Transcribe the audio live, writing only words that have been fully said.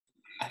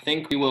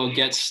think we will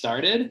get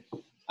started.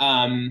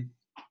 I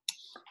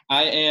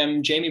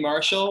am Jamie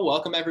Marshall.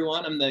 Welcome,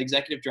 everyone. I'm the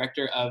Executive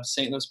Director of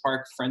St. Louis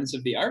Park Friends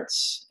of the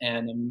Arts,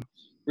 and I'm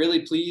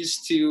really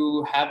pleased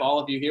to have all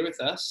of you here with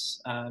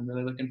us. I'm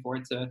really looking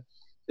forward to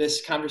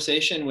this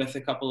conversation with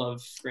a couple of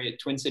great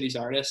Twin Cities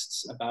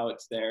artists about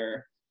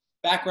their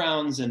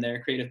backgrounds and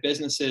their creative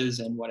businesses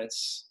and what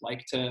it's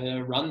like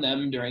to run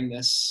them during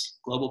this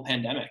global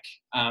pandemic.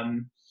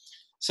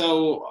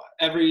 So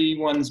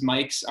everyone's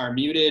mics are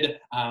muted,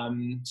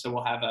 so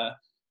we'll have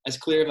as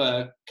clear of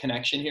a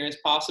connection here as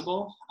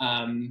possible.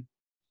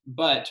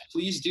 But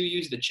please do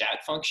use the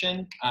chat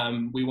function.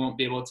 We won't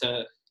be able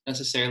to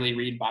necessarily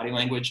read body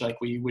language like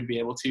we would be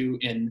able to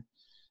in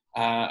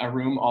a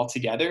room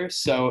altogether.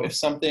 So if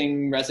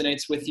something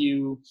resonates with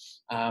you,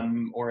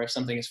 or if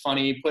something is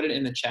funny, put it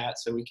in the chat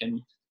so we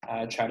can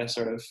try to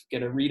sort of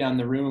get a read on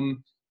the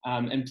room.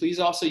 And please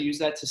also use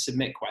that to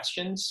submit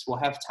questions. We'll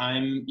have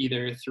time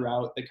either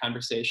throughout the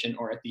conversation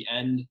or at the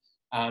end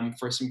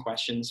for some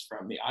questions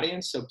from the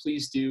audience. So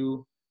please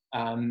do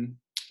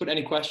put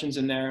any questions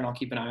in there and I'll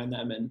keep an eye on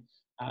them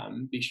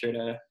and be sure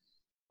to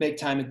make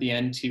time at the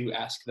end to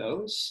ask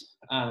those.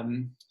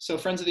 So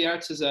Friends of the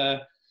Arts is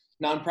a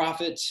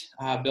nonprofit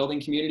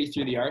building community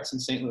through the arts in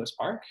St. Louis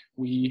Park.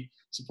 We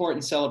support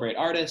and celebrate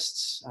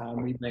artists.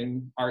 We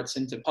bring arts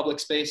into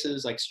public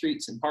spaces like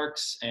streets and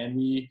parks, and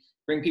we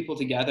bring people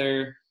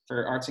together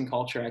for arts and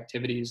culture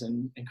activities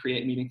and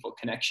create meaningful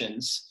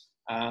connections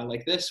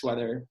like this,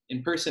 whether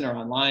in person or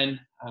online.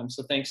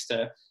 So thanks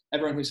to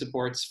everyone who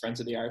supports Friends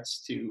of the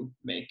Arts to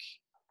make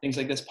things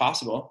like this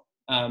possible.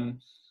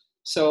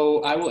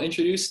 So I will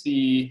introduce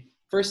the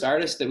first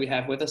artist that we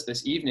have with us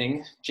this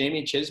evening,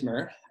 Jaime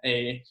Chismar,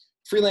 a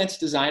freelance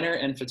designer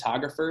and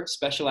photographer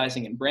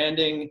specializing in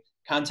branding,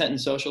 content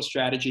and social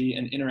strategy,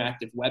 and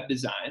interactive web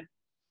design.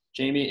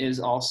 Jaime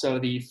is also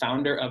the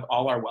founder of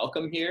All Are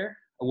Welcome Here,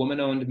 a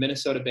woman-owned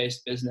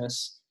Minnesota-based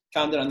business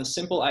founded on the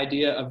simple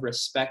idea of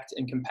respect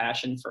and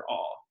compassion for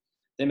all.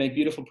 They make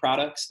beautiful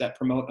products that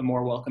promote a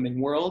more welcoming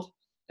world,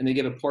 and they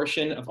give a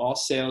portion of all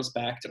sales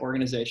back to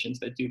organizations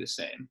that do the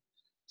same.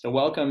 So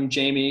welcome,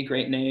 Jaime,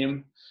 great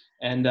name.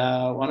 And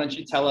why don't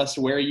you tell us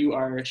where you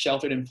are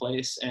sheltered in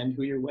place and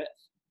who you're with?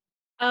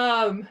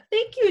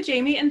 Thank you,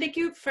 Jamie, and thank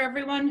you for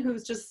everyone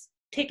who's just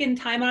taken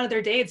time out of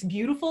their day. It's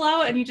beautiful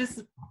out and you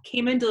just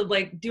came in to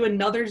like do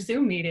another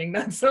Zoom meeting.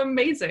 That's so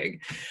amazing.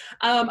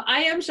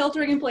 I am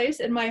sheltering in place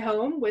in my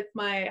home with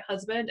my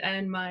husband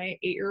and my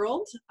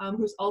 8-year-old,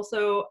 who's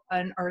also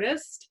an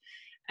artist.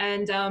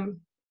 And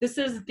this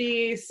is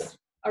the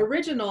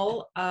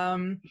original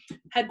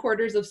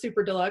headquarters of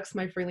Super Deluxe,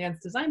 my freelance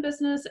design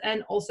business,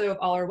 and also of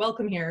All Are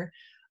Welcome Here.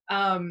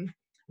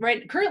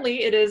 Right,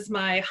 currently it is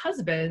my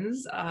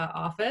husband's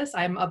office.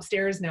 I'm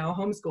upstairs now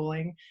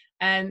homeschooling,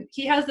 and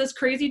he has this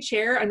crazy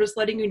chair. I'm just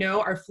letting you know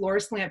our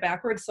floors slant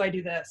backwards, so I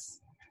do this.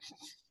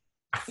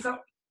 So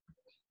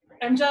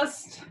I'm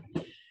just,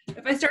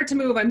 if I start to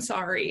move, I'm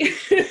sorry.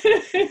 So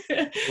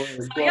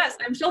yes,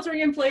 I'm sheltering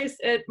in place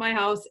at my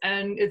house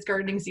and it's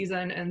gardening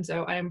season, and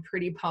so I'm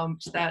pretty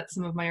pumped that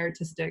some of my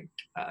artistic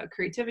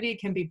creativity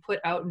can be put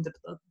out into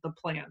the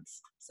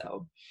plants.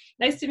 So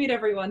nice to meet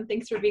everyone.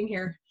 Thanks for being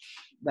here.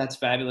 That's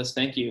fabulous,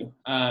 thank you.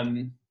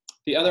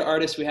 The other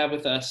artist we have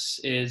with us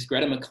is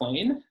Greta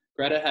McLain.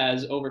 Greta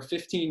has over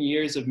 15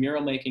 years of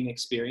mural making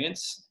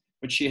experience,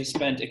 which she has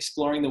spent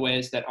exploring the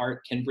ways that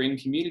art can bring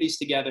communities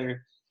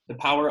together, the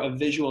power of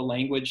visual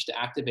language to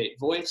activate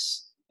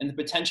voice, and the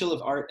potential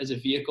of art as a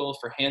vehicle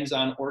for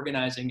hands-on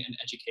organizing and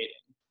educating.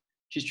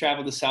 She's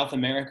traveled to South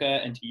America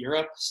and to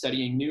Europe,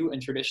 studying new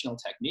and traditional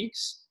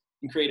techniques,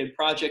 and created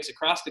projects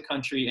across the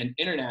country and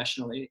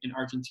internationally in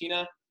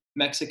Argentina,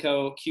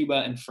 Mexico,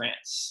 Cuba, and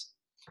France.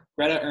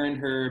 Greta earned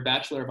her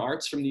Bachelor of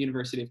Arts from the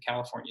University of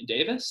California,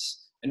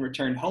 Davis, and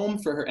returned home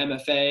for her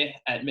MFA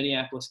at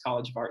Minneapolis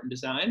College of Art and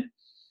Design.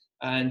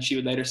 And she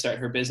would later start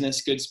her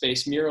business, Good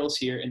Space Murals,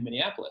 here in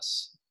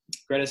Minneapolis.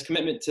 Greta's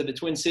commitment to the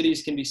Twin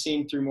Cities can be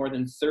seen through more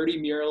than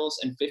 30 murals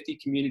and 50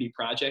 community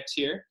projects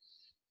here.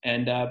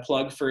 And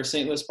plug for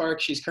St. Louis Park,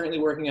 she's currently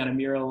working on a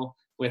mural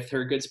with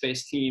her Good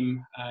Space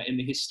team in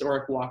the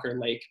historic Walker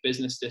Lake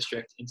Business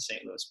District in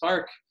St. Louis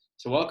Park.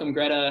 So welcome,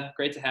 Greta.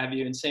 Great to have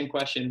you. And same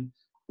question,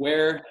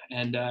 where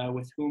and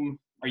with whom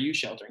are you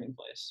sheltering in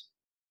place?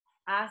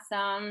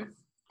 Awesome.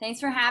 Thanks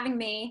for having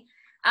me.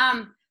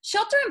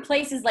 Shelter in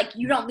place is like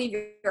you don't leave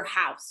your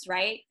house,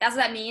 right? That's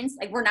what that means.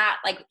 Like we're not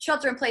like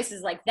shelter in place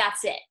is like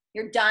that's it.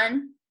 You're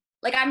done.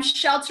 Like I'm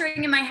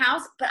sheltering in my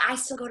house, but I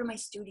still go to my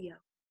studio.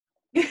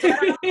 So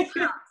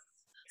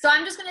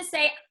I'm just gonna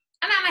say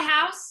I'm at my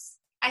house.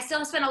 I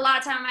still spend a lot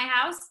of time in my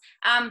house,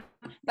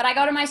 but I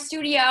go to my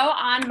studio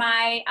on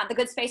the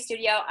Good Space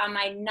studio on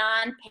my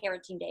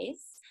non-parenting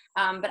days.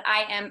 But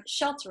I am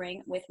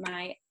sheltering with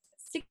my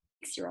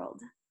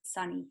 6-year-old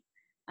Sonny,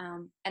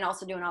 and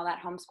also doing all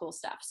that homeschool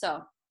stuff.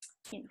 So,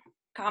 you know,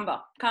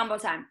 combo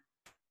time.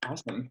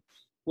 Awesome.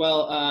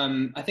 Well,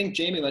 I think,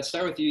 Jaime, let's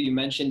start with you. You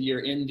mentioned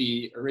you're in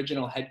the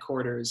original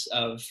headquarters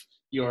of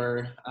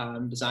your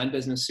design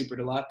business, Super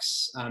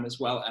Deluxe, as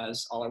well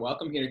as All Are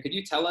Welcome Here. Could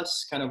you tell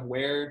us kind of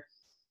where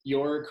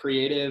your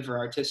creative or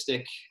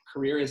artistic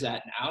career is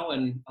at now,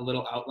 and a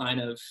little outline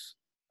of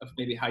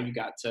maybe how you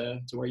got to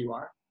where you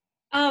are?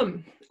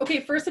 Okay,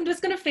 first I'm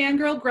just gonna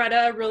fangirl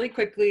Greta really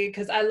quickly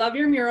because I love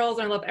your murals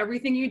and I love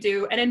everything you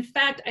do. And in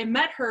fact, I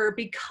met her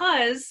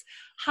because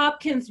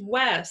Hopkins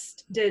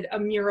West did a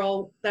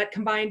mural that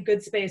combined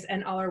Good Space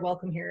and All Are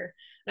Welcome Here.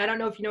 And I don't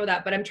know if you know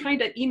that, but I'm trying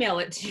to email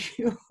it to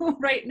you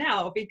right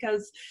now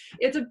because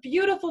it's a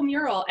beautiful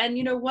mural. And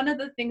you know, one of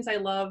the things I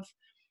love,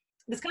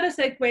 this kind of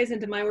segues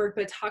into my work,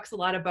 but it talks a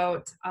lot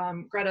about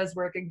Greta's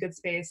work in Good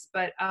Space.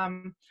 But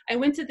I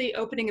went to the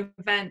opening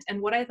event,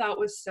 and what I thought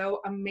was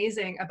so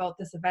amazing about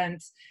this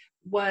event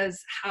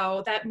was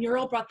how that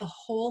mural brought the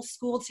whole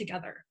school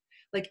together.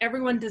 Like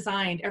everyone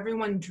designed,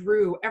 everyone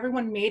drew,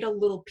 everyone made a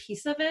little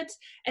piece of it,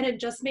 and it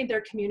just made their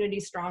community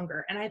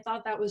stronger. And I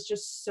thought that was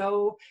just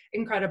so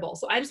incredible.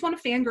 So I just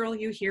want to fangirl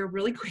you here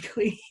really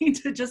quickly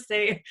to just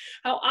say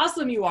how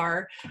awesome you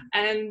are.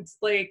 And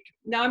like,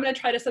 now I'm going to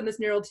try to send this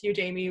mural to you,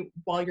 Jamie,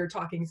 while you're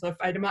talking. So if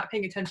I'm not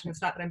paying attention,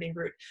 it's not that I'm being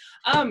rude.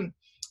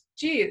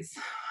 Geez.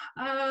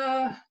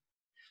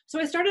 So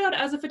I started out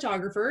as a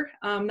photographer.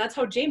 That's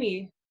how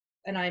Jamie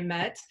and I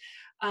met.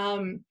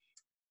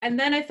 And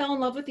then I fell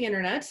in love with the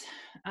internet.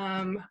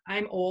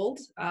 I'm old.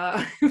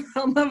 I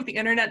fell in love with the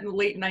internet in the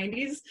late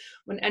 90s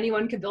when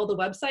anyone could build a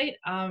website.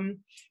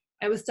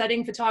 I was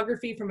studying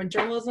photography from a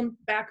journalism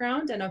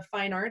background and a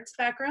fine arts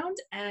background,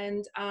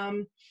 and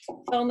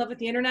fell in love with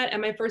the internet.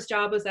 And my first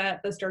job was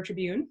at the Star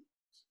Tribune.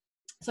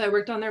 So I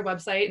worked on their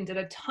website and did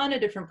a ton of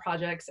different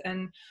projects.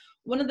 And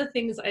one of the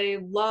things I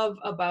love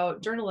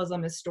about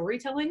journalism is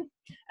storytelling.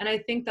 And I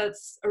think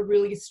that's a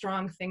really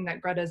strong thing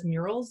that Greta's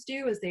murals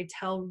do, is they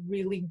tell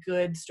really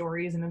good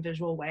stories in a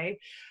visual way.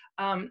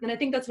 And I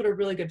think that's what a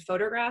really good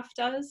photograph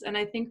does. And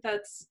I think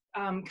that's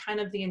kind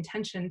of the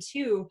intention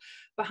too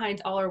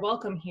behind All Are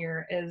Welcome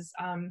Here is,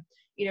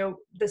 you know,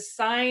 the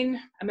sign,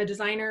 I'm a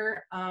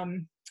designer,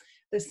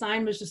 the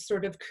sign was just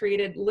sort of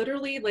created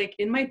literally like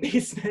in my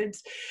basement.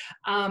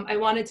 I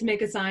wanted to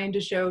make a sign to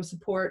show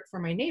support for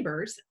my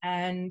neighbors.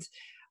 And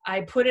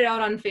I put it out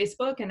on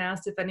Facebook and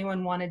asked if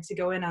anyone wanted to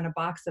go in on a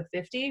box of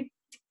 50.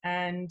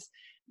 And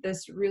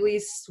this really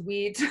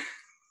sweet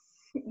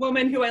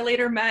woman who I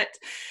later met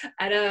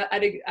at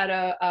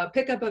a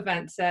pickup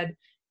event said,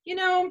 you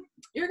know,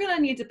 you're going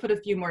to need to put a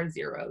few more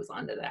zeros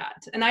onto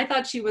that. And I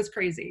thought she was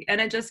crazy,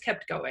 and it just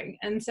kept going.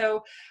 And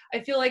so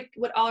I feel like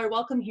what All Are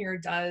Welcome Here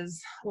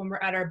does when we're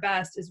at our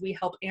best is we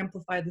help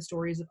amplify the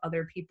stories of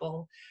other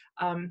people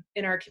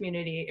in our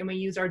community. And we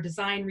use our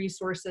design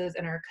resources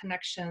and our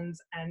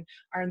connections and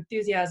our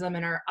enthusiasm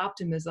and our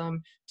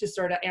optimism to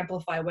sort of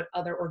amplify what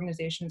other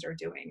organizations are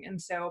doing. And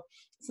so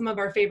some of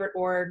our favorite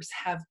orgs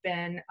have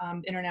been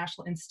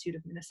International Institute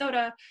of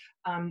Minnesota,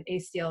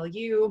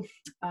 ACLU.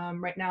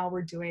 Right now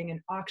we're doing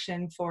an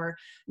auction for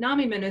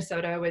NAMI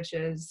Minnesota, which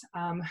is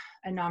a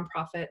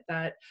nonprofit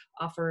that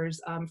offers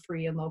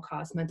free and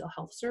low-cost mental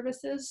health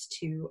services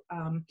to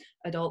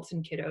adults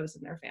and kiddos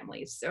and their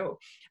families. So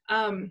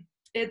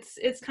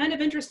it's kind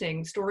of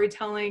interesting.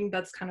 Storytelling,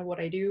 that's kind of what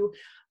I do.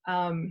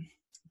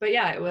 But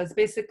yeah, it was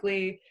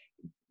basically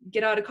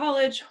get out of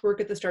college, work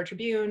at the Star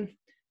Tribune,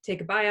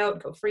 take a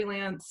buyout, go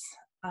freelance,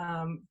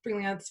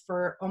 freelance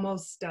for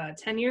almost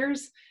 10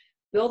 years,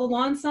 build a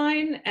lawn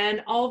sign,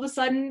 and all of a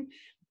sudden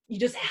you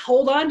just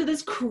hold on to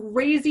this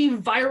crazy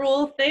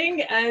viral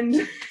thing,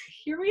 and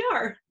here we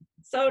are.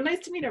 So nice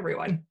to meet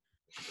everyone.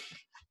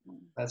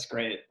 That's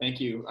great.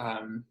 Thank you.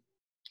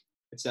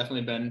 It's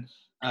definitely been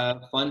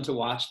fun to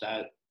watch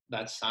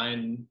that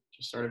sign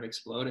just sort of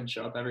explode and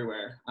show up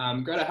everywhere.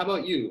 Greta, how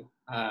about you?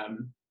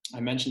 I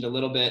mentioned a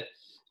little bit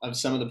of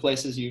some of the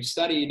places you've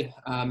studied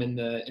in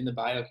the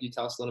bio. Can you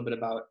tell us a little bit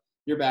about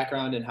your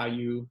background and how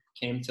you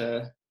came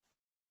to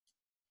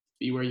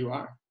be where you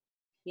are?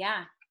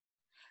 Yeah.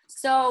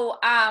 So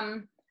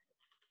I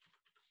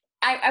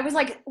was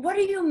like, what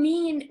do you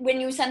mean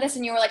when you sent this?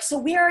 And you were like, so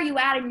where are you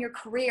at in your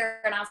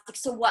career? And I was like,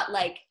 so what,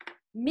 like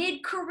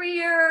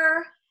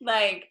mid-career?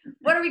 Like,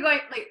 what are we going,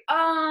 like,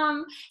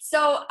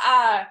 so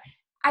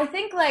I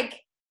think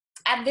like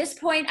at this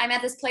point, I'm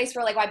at this place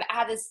where like I've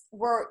had this,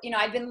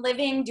 I've been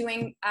living,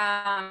 doing,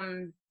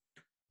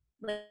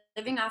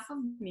 living off of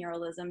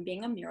muralism,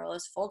 being a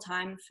muralist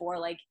full-time for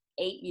like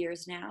 8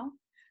 years now.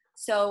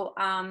 So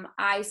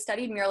I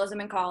studied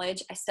muralism in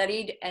college. I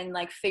studied and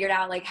like figured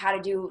out like how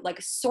to do like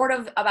sort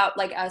of about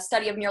like a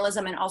study of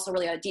muralism and also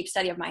really a deep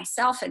study of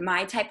myself and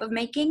my type of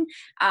making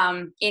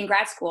in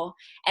grad school,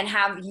 and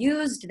have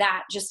used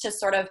that just to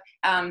sort of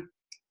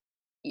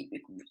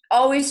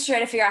always try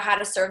to figure out how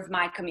to serve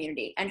my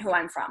community and who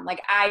I'm from.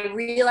 Like I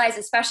realized,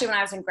 especially when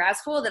I was in grad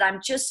school, that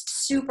I'm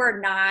just super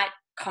not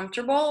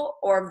comfortable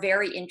or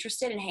very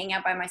interested in hanging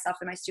out by myself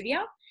in my studio.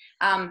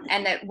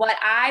 And that what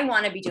I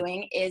want to be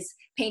doing is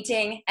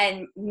painting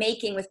and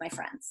making with my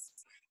friends.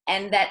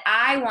 And that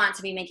I want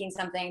to be making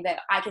something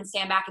that I can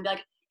stand back and be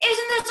like,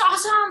 isn't this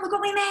awesome? Look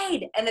what we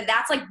made. And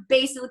that's like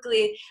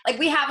basically, like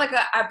we have like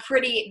a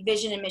pretty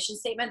vision and mission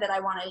statement that I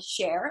want to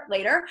share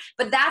later,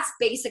 but that's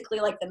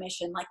basically like the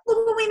mission, like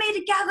look what we made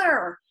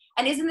together.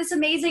 And isn't this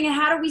amazing? And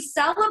how do we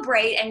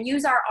celebrate and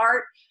use our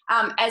art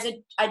as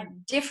a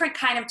different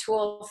kind of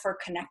tool for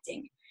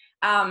connecting?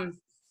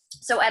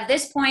 So at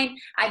this point,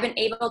 I've been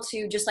able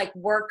to just like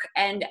work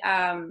and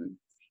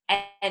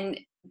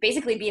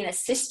basically be an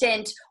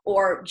assistant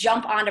or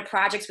jump onto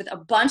projects with a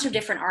bunch of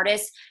different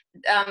artists,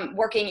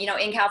 working, you know,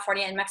 in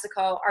California and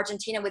Mexico,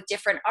 Argentina, with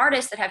different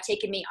artists that have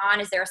taken me on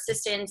as their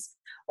assistants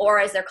or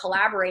as their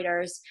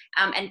collaborators,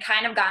 and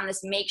kind of gotten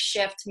this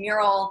makeshift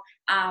mural,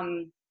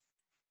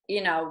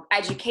 you know,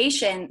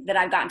 education that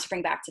I've gotten to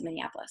bring back to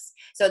Minneapolis.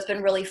 So it's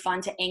been really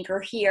fun to anchor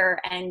here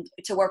and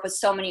to work with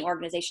so many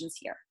organizations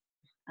here.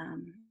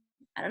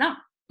 I don't know.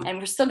 And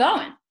we're still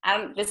going.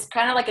 It's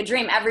kind of like a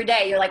dream every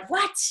day. You're like,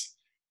 what?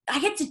 I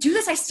get to do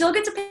this. I still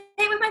get to paint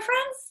with my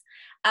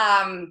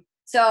friends.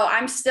 So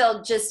I'm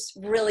still just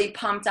really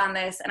pumped on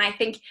this. And I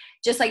think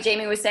just like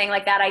Jaime was saying,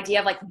 like that idea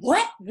of like,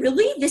 what,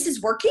 really? This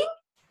is working?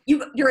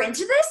 You're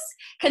into this?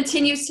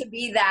 Continues to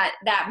be that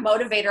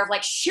motivator of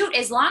like, shoot,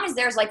 as long as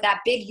there's like that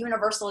big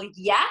universal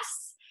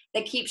yes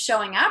that keeps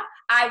showing up,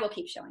 I will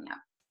keep showing up.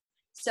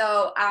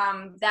 So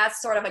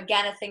that's sort of,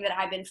 again, a thing that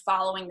I've been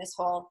following this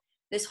whole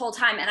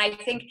time. And I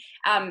think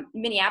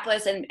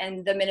Minneapolis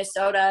and the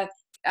Minnesota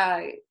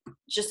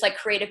just like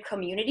creative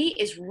community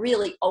is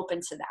really open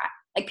to that.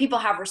 Like people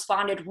have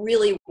responded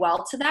really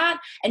well to that,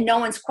 and no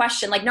one's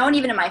questioned, like no one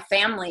even in my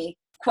family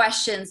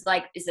questions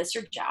like, is this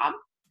your job?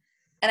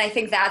 And I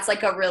think that's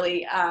like a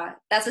really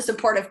that's a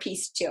supportive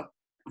piece too.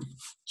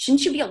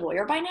 Shouldn't you be a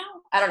lawyer by now?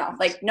 I don't know,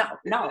 like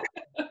no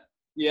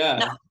Yeah,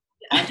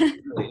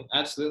 no.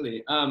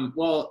 absolutely.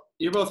 Well,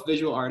 you're both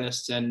visual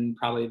artists, and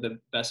probably the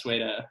best way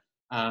to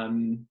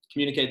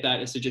communicate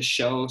that is to just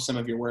show some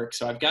of your work.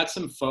 So I've got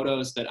some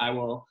photos that I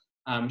will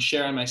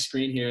share on my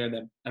screen here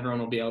that everyone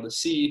will be able to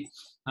see.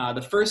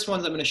 The first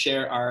ones I'm going to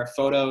share are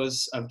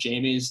photos of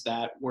Jaime's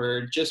that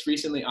were just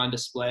recently on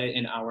display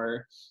in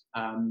our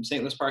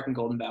St. Louis Park and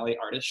Golden Valley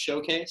Artist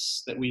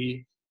Showcase that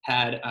we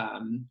had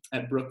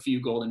at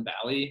Brookview Golden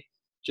Valley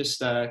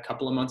just a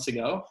couple of months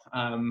ago,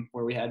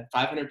 where we had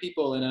 500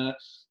 people in a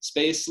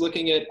space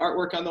looking at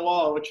artwork on the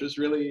wall, which was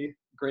really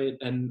great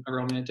and a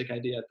romantic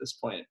idea at this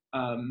point.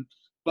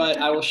 But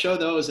I will show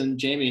those, and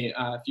Jaime,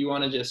 if you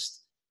want to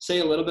just say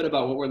a little bit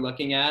about what we're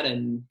looking at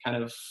and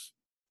kind of,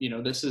 you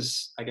know, this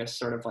is, I guess,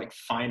 sort of like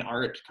fine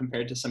art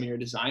compared to some of your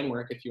design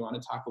work, if you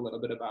want to talk a little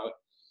bit about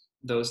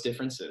those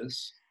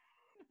differences.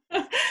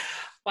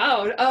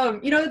 Wow.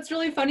 You know, it's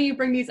really funny you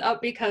bring these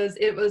up because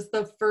it was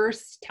the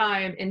first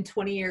time in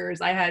 20 years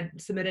I had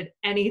submitted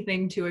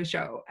anything to a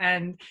show,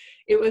 and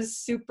it was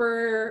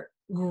super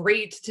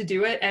great to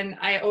do it. And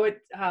I owe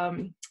it,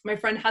 my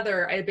friend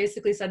Heather, I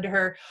basically said to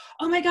her,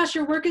 oh my gosh,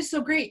 your work is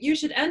so great, you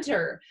should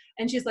enter.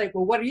 And she's like,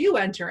 well, what are you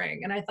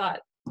entering? And I thought,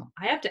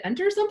 I have to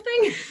enter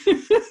something?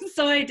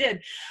 So I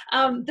did.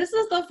 This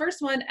is the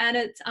first one, and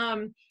it's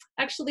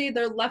actually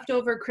the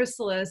leftover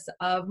chrysalis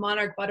of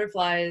monarch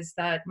butterflies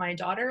that my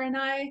daughter and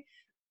I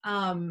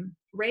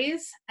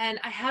raise. And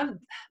I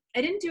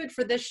didn't do it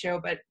for this show,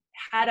 but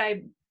had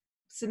I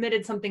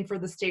submitted something for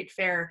the state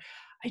fair,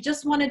 I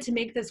just wanted to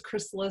make this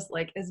chrysalis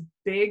like as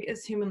big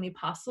as humanly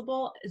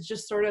possible. It's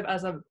just sort of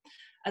as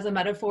a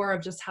metaphor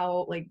of just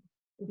how like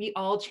we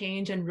all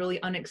change in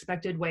really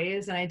unexpected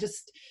ways. And I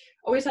just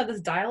always have this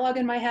dialogue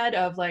in my head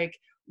of like,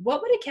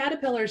 what would a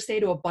caterpillar say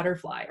to a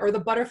butterfly, or the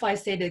butterfly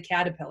say to the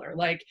caterpillar?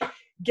 Like,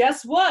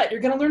 guess what?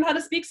 You're going to learn how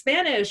to speak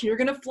Spanish and you're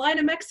going to fly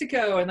to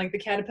Mexico. And like the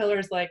caterpillar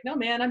is like, no,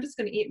 man, I'm just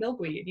going to eat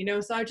milkweed, you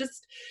know? So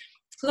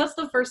that's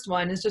the first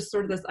one, is just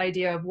sort of this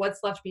idea of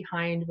what's left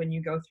behind when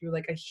you go through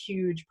like a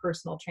huge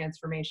personal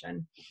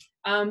transformation.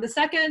 The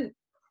second,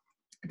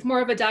 it's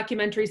more of a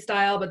documentary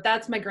style, but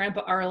that's my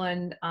grandpa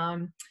Arlen.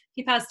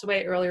 He passed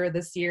away earlier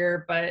this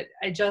year, but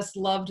I just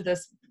loved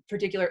this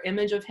particular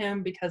image of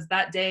him because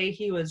that day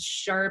he was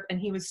sharp and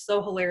he was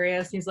so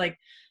hilarious. He's like,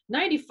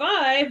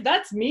 95,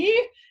 that's me.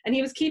 And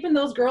he was keeping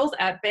those girls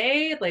at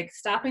bay, like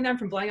stopping them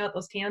from blowing out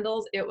those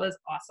candles. It was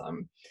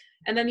awesome.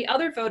 And then the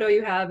other photo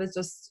you have is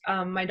just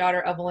my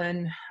daughter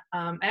Evelyn.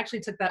 I actually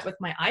took that with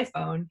my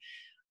iPhone.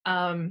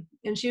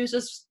 And she was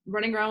just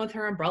running around with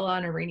her umbrella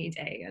on a rainy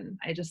day. And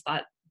I just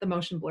thought the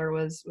motion blur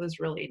was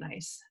really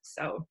nice.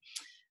 So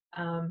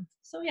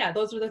yeah,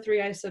 those are the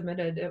three I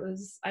submitted.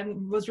 I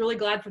was really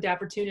glad for the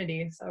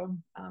opportunity. So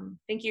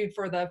thank you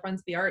for the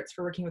Friends of the Arts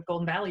for working with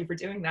Golden Valley for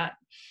doing that.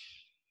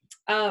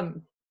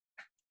 And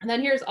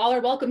then here's All Are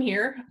Welcome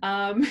Here.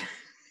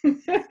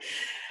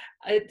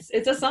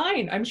 It's a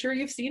sign. I'm sure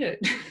you've seen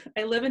it.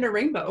 I live in a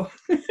rainbow.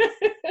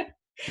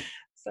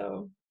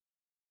 So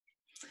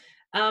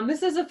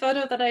this is a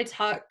photo that I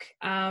took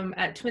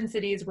at Twin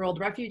Cities World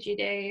Refugee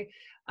Day.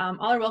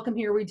 All Are Welcome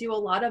Here, we do a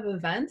lot of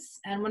events,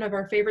 and one of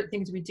our favorite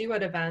things we do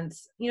at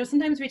events, you know,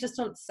 sometimes we just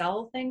don't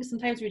sell things.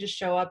 Sometimes we just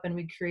show up and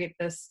we create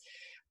this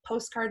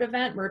postcard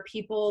event where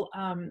people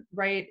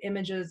write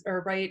images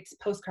or write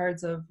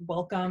postcards of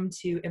welcome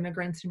to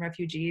immigrants and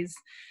refugees.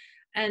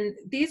 And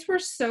these were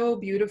so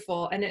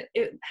beautiful, and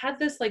it had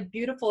this like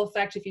beautiful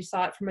effect if you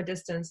saw it from a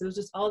distance. It was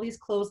just all these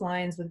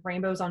clotheslines with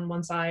rainbows on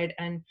one side,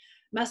 and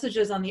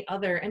messages on the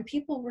other, and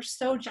people were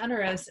so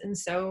generous and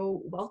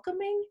so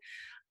welcoming.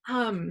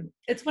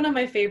 It's one of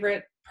my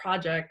favorite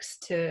projects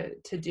to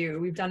do.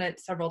 We've done it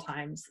several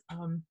times.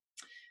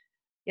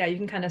 Yeah, you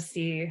can kind of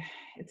see,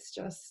 it's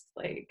just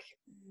like,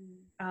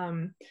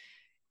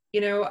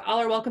 you know, All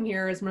Are Welcome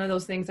Here is one of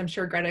those things, I'm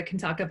sure Greta can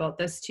talk about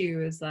this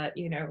too, is that,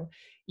 you know,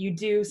 you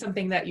do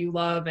something that you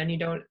love and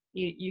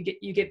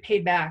you get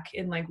paid back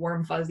in like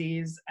warm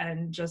fuzzies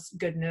and just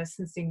goodness,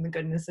 and seeing the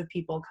goodness of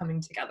people coming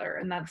together.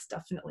 And that's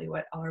definitely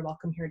what All Are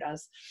Welcome Here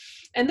does.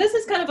 And this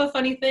is kind of a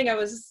funny thing. I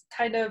was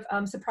kind of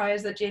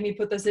surprised that Jaime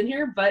put this in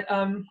here, but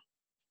I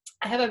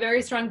have a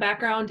very strong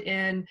background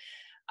in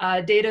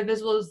data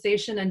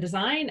visualization and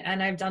design,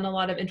 and I've done a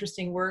lot of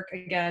interesting work,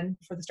 again,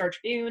 for the Star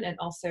Tribune and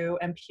also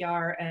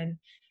NPR and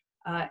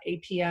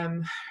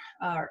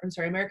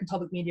American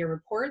Public Media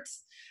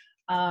Reports.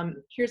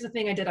 Here's the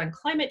thing I did on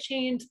climate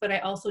change, but I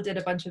also did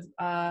a bunch of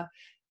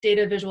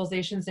data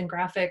visualizations and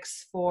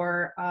graphics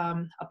for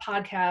a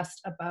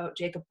podcast about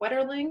Jacob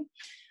Wetterling,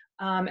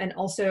 and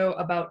also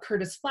about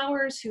Curtis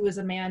Flowers, who is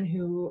a man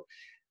who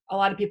a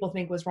lot of people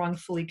think was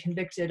wrongfully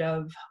convicted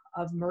of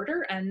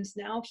murder, and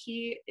now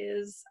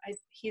he's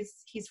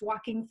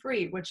walking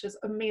free, which is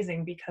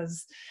amazing,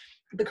 because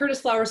the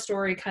Curtis Flowers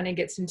story kind of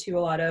gets into a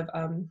lot of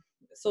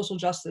social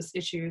justice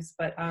issues,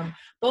 but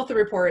both the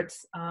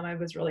reports, I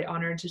was really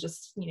honored to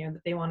just, you know,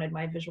 that they wanted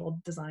my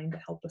visual design to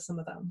help with some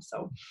of them.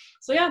 So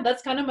yeah,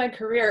 that's kind of my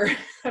career.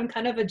 I'm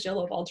kind of a Jill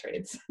of all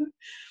trades.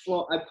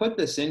 Well, I put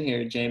this in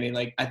here, Jaime,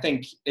 like, I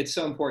think it's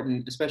so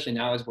important, especially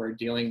now as we're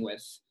dealing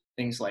with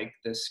things like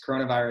this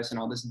coronavirus and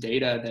all this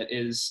data that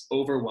is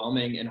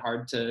overwhelming and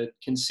hard to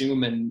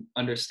consume and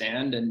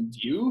understand and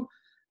view,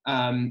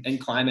 and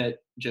climate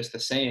just the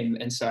same.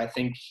 And so I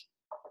think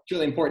it's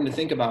really important to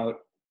think about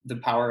the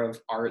power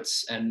of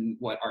arts and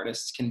what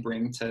artists can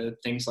bring to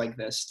things like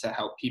this to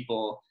help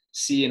people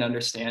see and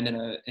understand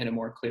in a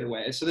more clear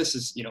way. So this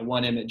is, you know,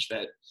 one image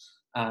that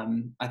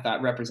I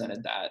thought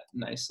represented that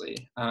nicely.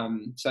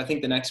 So I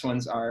think the next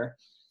ones are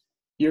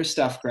your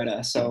stuff,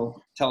 Greta.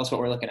 So tell us what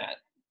we're looking at.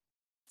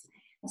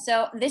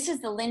 So this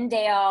is the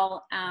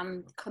Lyndale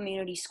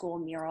Community School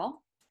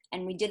mural.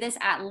 And we did this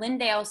at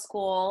Lyndale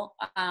School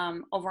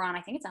over on,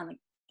 I think it's on like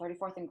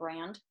 34th and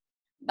Grand,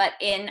 but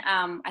in,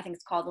 I think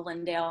it's called the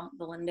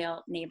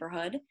Lyndale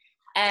neighborhood.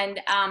 And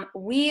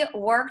we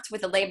worked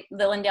with the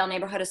Lyndale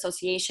Neighborhood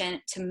Association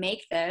to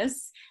make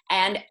this,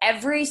 and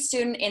every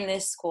student in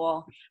this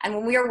school. And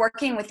when we were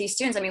working with these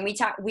students, I mean,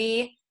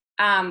 we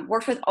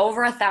worked with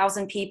over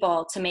 1,000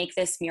 people to make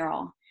this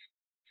mural.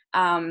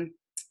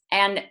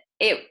 And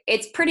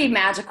it's pretty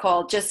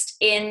magical just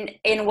in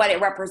what it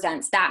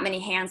represents, that many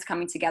hands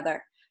coming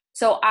together.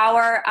 So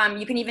our,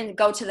 you can even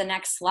go to the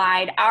next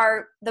slide.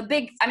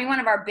 One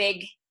of our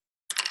big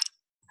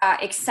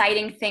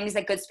exciting things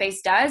that Good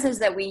Space does is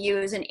that we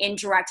use an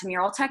indirect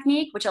mural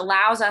technique, which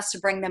allows us to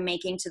bring the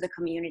making to the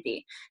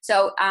community.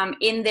 So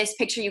in this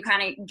picture, you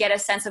kind of get a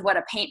sense of what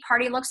a paint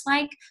party looks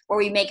like, where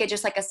we make it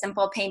just like a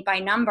simple paint by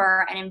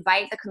number and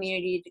invite the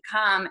community to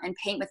come and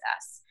paint with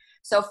us.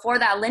 So for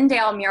that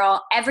Lyndale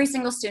mural, every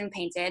single student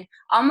painted,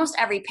 almost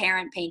every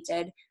parent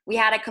painted. We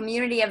had a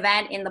community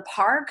event in the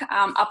park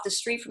up the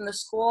street from the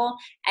school,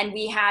 and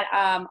we had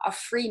a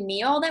free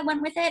meal that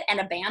went with it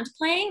and a band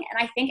playing.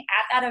 And I think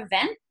at that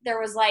event,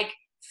 there was like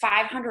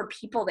 500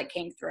 people that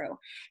came through.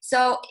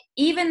 So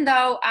even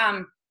though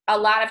a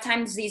lot of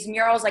times these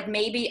murals, like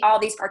maybe all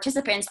these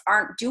participants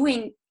aren't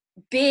doing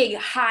big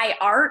high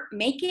art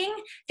making,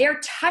 they're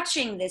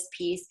touching this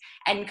piece,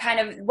 and kind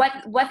of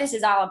what this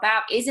is all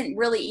about isn't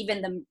really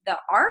even the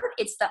art,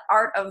 it's the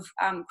art of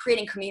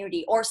creating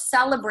community or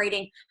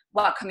celebrating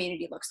what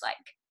community looks like.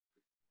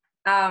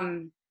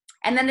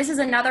 And then this is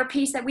another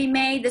piece that we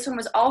made. This one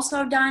was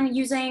also done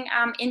using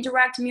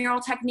indirect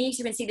mural techniques.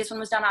 You can see this one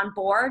was done on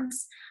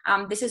boards.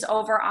 This is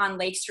over on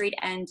Lake Street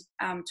and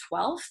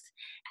 12th.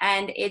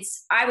 And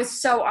I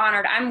was so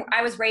honored.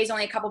 I was raised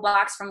only a couple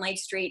blocks from Lake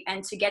Street,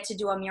 and to get to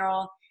do a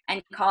mural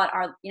and call it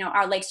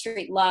our Lake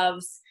Street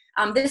Loves.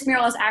 This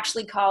mural is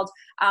actually called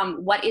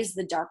What is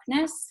the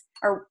Darkness?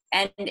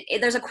 And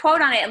there's a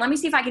quote on it, and let me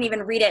see if I can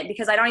even read it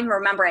because I don't even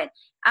remember it.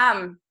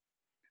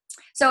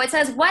 So it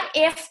says, "What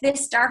if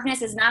this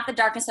darkness is not the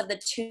darkness of the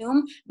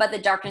tomb, but the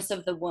darkness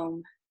of the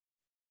womb?"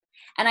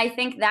 And I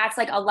think that's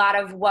like a lot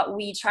of what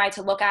we try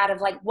to look at, of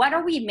like, what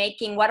are we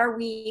making? What are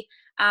we,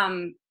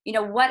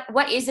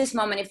 what is this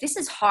moment? If this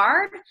is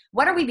hard,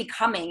 what are we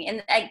becoming?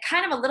 And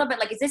kind of a little bit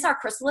like, is this our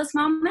chrysalis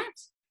moment?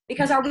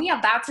 Because are we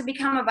about to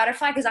become a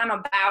butterfly? Because I'm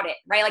about it,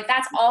 right? Like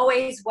that's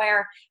always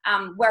where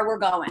we're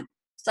going.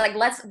 So like,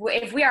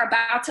 if we are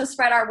about to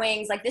spread our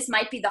wings, like this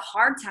might be the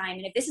hard time.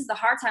 And if this is the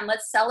hard time,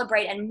 let's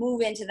celebrate and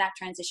move into that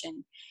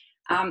transition.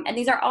 And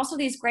these are also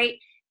these great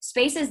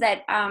spaces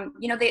that,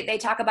 they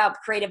talk about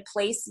creative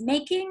place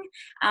making.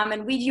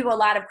 And we do a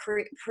lot of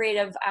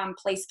creative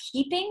place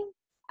keeping,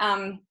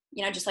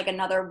 just like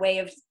another way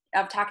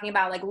of talking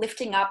about like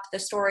lifting up the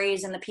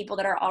stories and the people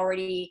that are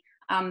already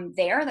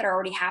that are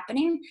already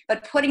happening,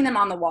 but putting them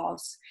on the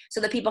walls so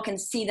that people can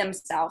see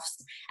themselves.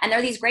 And there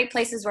are these great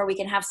places where we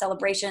can have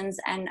celebrations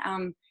and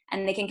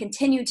and they can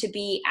continue to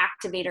be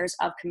activators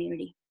of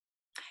community.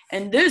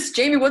 And this,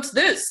 Jamie, what's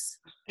this?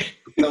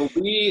 So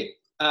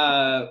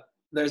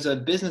there's a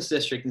business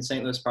district in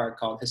St. Louis Park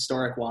called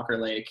Historic Walker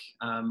Lake.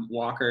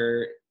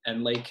 Walker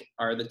and Lake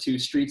are the two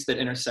streets that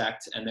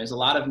intersect, and there's a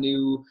lot of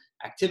new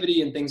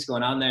activity and things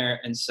going on there.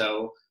 And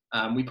so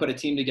we put a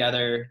team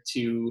together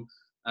to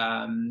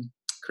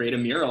create a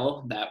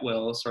mural that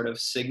will sort of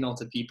signal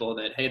to people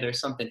that, hey, there's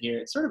something here.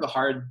 It's sort of a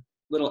hard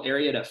little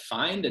area to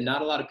find, and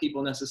not a lot of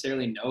people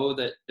necessarily know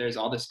that there's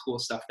all this cool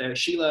stuff there.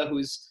 Sheila,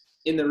 who's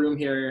in the room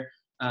here,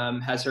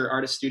 has her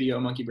artist studio,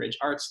 Monkey Bridge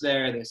Arts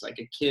there. There's like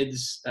a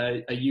kids,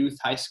 a youth,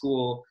 high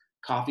school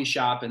coffee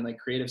shop and like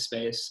creative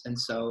space. And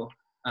so,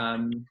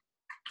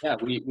 yeah,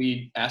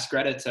 we asked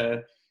Greta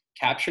to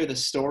capture the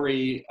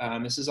story.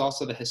 This is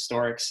also the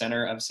historic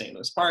center of St.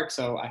 Louis Park.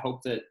 So I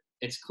hope that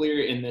it's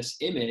clear in this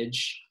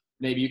image.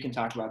 Maybe you can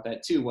talk about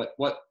that too.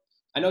 What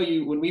I know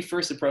when we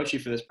first approached you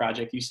for this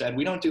project, you said,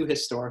 we don't do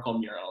historical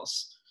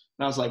murals.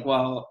 And I was like,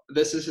 well,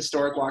 this is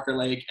Historic Walker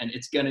Lake, and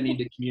it's going to need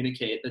to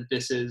communicate that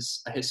this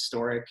is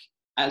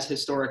as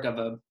historic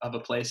of a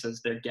place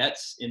as there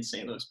gets in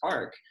St. Louis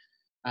Park.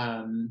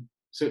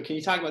 So can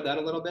you talk about that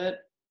a little bit?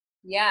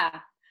 Yeah.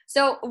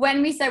 So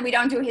when we said we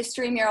don't do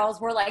history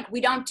murals, we're like,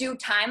 we don't do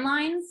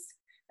timelines.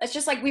 It's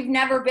just like, we've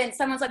never been,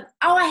 someone's like,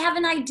 oh, I have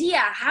an idea.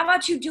 How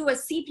about you do a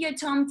sepia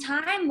tone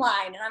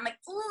timeline? And I'm like,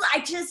 ooh,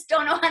 I just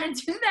don't know how to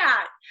do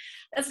that.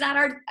 That's not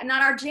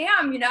our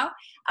jam, you know?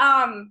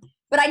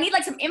 But I need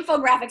like some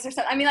infographics or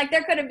something. I mean, like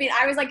there could have been,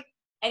 I was like,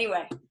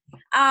 anyway.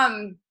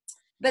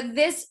 But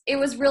it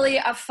was really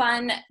a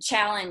fun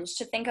challenge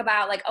to think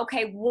about like,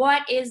 okay,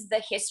 what is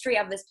the history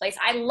of this place?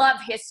 I love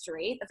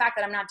history. The fact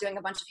that I'm not doing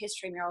a bunch of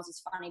history murals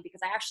is funny because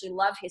I actually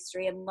love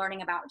history and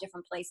learning about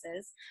different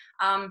places.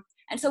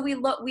 And so we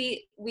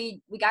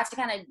got to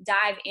kind of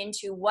dive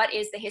into what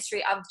is the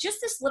history of just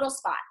this little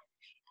spot.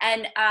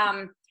 And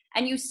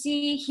you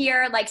see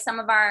here, like some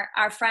of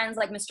our friends,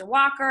 like Mr.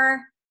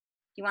 Walker.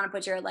 You want to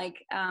put your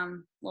like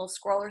little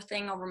scroller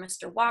thing over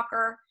Mr.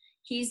 Walker.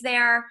 He's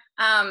there.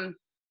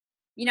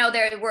 You know,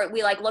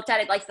 we like looked at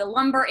it like the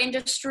lumber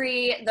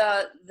industry,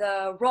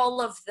 the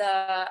role of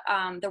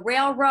the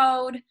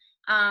railroad.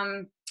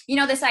 You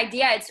know, this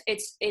idea,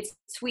 it's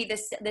sweet.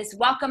 This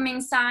welcoming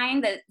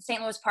sign that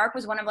St. Louis Park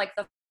was one of like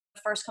the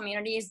first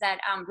communities that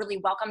really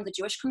welcomed the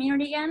Jewish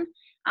community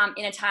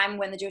in a time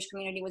when the Jewish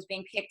community was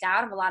being kicked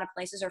out of a lot of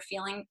places or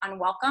feeling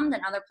unwelcomed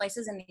in other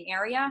places in the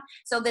area.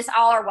 So this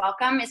all are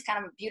welcome is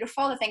kind of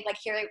beautiful to think like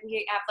here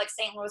we have like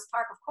St. Louis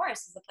Park, of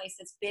course, is a place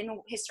that's been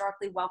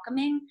historically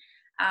welcoming.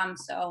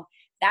 So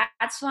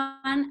that's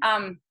fun.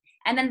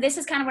 And then this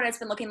is kind of what it's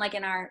been looking like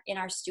in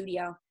our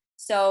studio.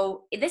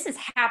 So this is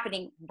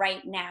happening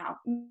right now.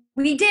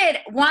 We did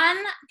one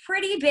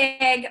pretty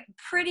big,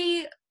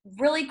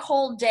 really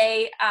cold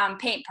day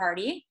paint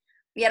party.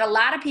 We had a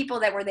lot of people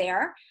that were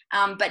there,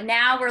 but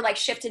now we're like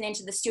shifting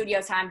into the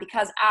studio time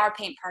because our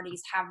paint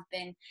parties have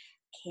been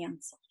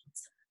canceled.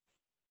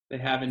 They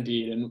have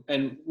indeed,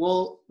 and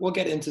we'll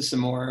get into some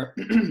more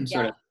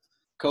sort of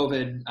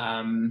COVID,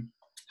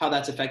 how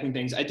that's affecting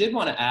things. I did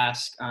want to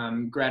ask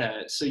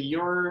Greta. So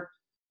you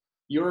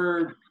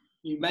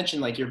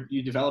mentioned like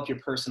you develop your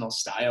personal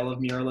style of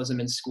muralism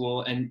in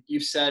school, and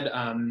you've said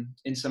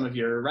in some of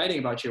your writing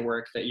about your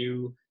work that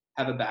you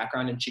have a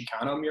background in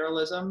Chicano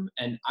muralism,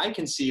 and I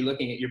can see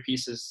looking at your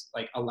pieces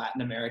like a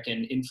Latin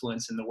American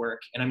influence in the work.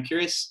 And I'm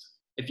curious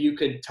if you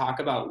could talk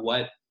about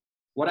what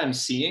I'm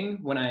seeing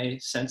when I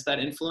sense that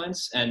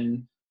influence,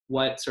 and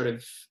what sort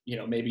of, you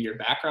know, maybe your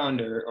background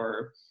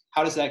or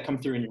how does that come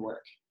through in your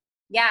work?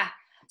 Yeah.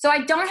 So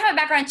I don't have a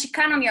background in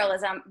Chicano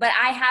muralism, but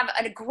I have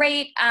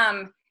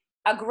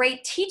a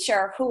great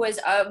teacher who was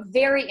a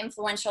very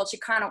influential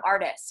Chicano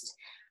artist.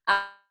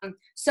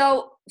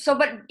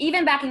 But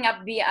even backing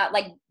up,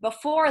 like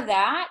before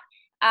that,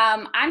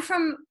 I'm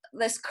from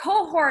this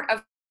cohort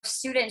of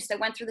students that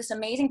went through this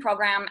amazing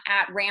program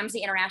at Ramsey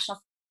International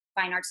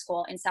Fine Arts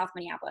School in South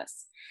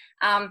Minneapolis.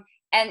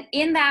 And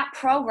in that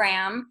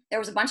program, there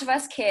was a bunch of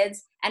us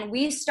kids, and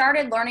we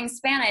started learning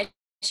Spanish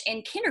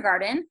in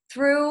kindergarten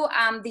through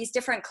these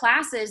different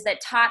classes that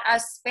taught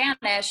us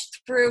Spanish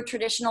through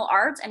traditional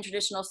arts and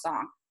traditional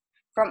song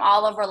from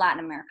all over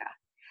Latin America.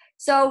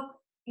 So,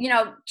 you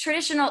know,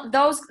 traditional,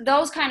 those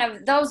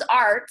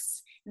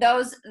arts,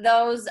 those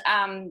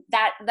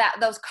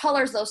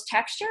colors, those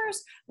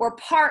textures were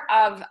part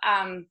of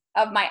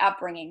my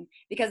upbringing,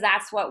 because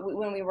that's what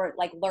when we were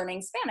like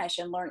learning Spanish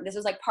and this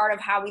was like part of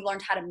how we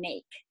learned how to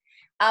make.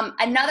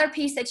 Another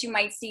piece that you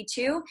might see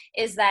too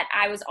is that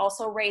I was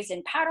also raised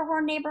in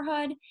Powderhorn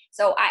neighborhood.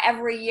 So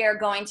every year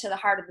going to the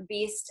Heart of the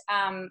Beast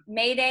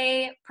May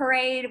Day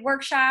parade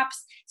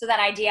workshops. So that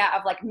idea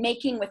of like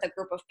making with a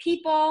group of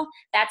people,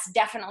 that's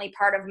definitely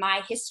part of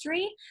my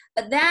history.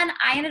 But then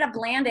I ended up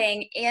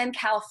landing in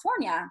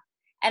California,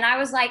 and I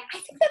was like, I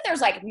think that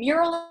there's like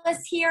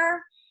muralists here.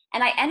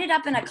 And I ended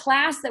up in a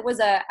class that was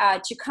a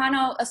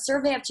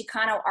survey of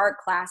Chicano art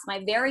class,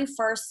 my very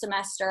first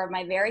semester of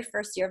my very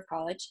first year of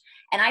college.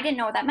 And I didn't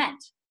know what that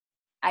meant.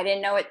 I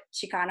didn't know what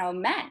Chicano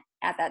meant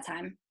at that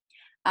time.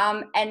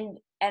 And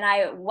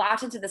I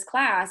walked into this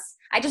class.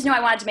 I just knew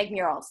I wanted to make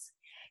murals.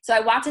 So I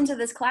walked into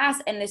this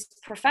class, and this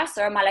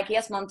professor,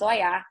 Malaquias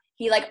Montoya,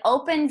 he like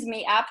opened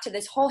me up to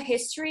this whole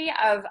history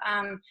of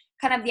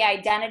kind of the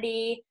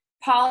identity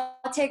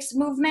politics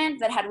movement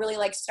that had really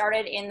like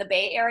started in the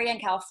Bay Area in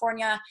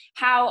California,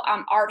 how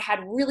art had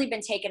really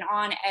been taken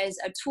on as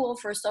a tool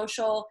for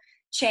social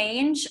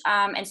change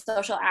and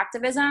social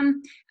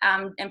activism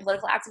and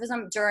political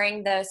activism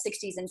during the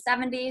 60s and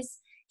 70s.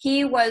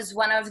 He was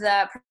one of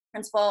the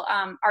principal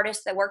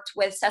artists that worked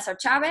with Cesar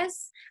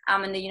Chavez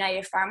in the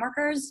United Farm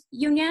Workers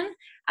Union.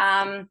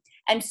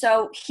 And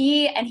so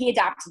he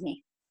adopted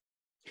me.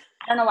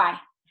 I don't know why,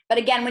 but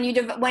again,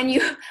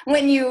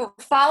 when you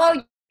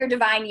follow your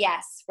divine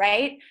yes,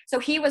 right? So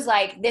he was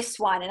like this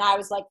one, and I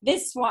was like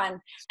this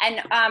one,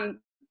 and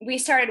we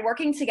started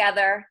working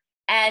together,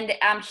 and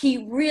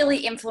he really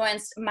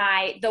influenced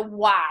the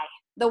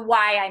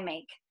why I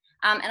make,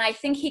 and I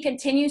think he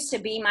continues to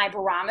be my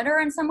barometer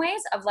in some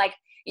ways of like,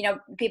 you know,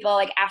 people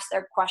like ask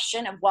their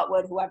question of what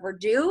would whoever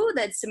do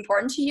that's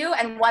important to you,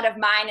 and one of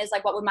mine is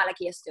like, what would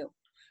Malaquias do?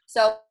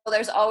 So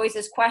there's always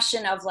this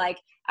question of like,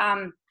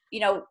 you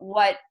know,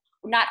 what,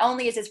 not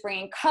only is this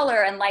bringing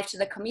color and life to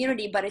the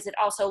community, but is it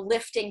also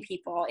lifting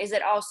people? Is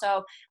it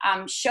also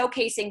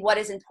showcasing what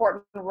is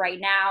important right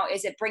now?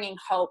 Is it bringing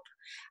hope?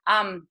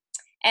 And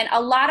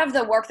a lot of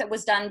the work that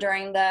was done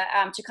during the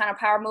Chicano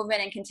Power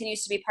movement and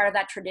continues to be part of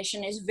that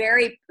tradition is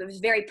very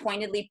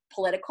pointedly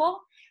political.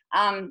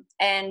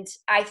 And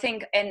I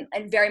think, and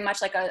very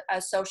much like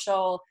a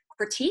social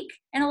critique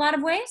in a lot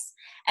of ways.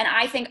 And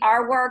I think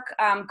our work,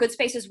 Good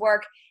Spaces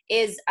work,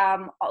 is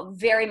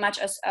very much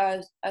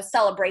a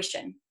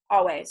celebration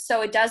always.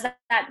 So it does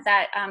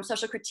that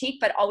social critique,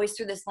 but always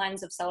through this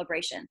lens of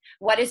celebration.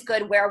 What is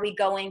good? Where are we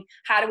going?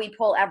 How do we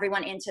pull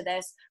everyone into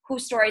this?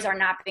 Whose stories are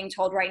not being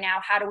told right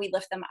now? How do we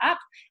lift them up?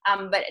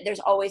 But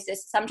there's always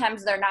this,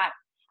 sometimes they're not,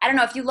 I don't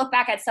know, if you look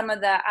back at some of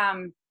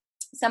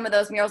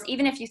those murals,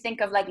 even if you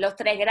think of like Los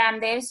Tres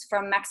Grandes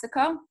from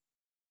Mexico.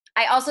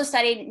 I also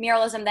studied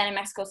muralism then in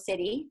Mexico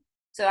City.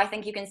 So I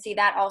think you can see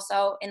that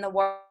also in the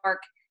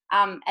work.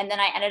 And then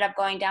I ended up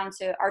going down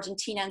to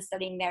Argentina and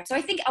studying there. So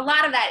I think a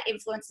lot of that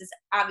influence is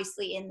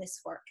obviously in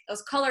this work.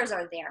 Those colors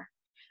are there.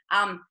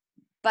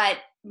 But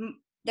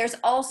there's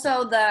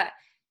also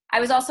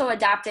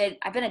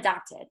I've been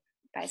adopted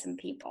by some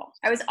people.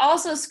 I was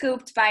also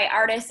scooped by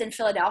artists in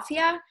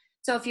Philadelphia.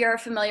 So if you're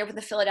familiar with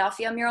the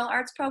Philadelphia Mural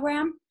Arts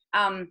Program,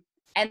 and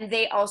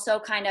they also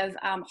kind of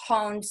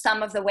honed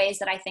some of the ways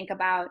that I think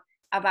about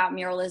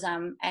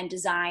muralism and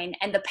design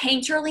and the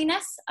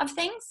painterliness of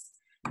things.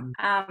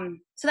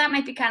 So that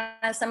might be kind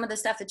of some of the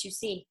stuff that you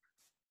see.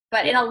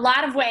 But in a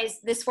lot of ways,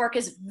 this work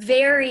is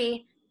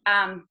very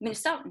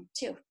Minnesotan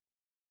too.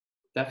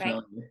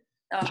 Definitely.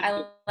 Right? So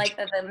I like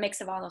the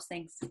mix of all those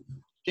things.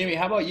 Jamie,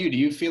 how about you? Do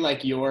you feel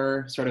like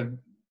your sort of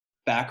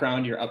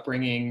background, your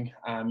upbringing,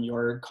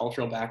 your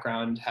cultural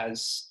background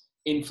has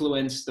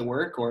influenced the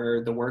work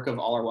or the work of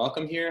All Are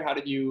Welcome here? How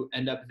did you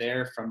end up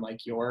there from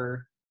like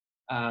your,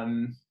 I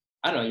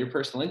don't know, your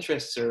personal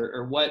interests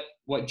or what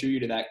drew you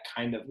to that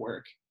kind of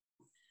work?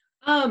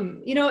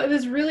 You know, it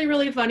was really,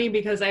 really funny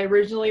because I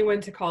originally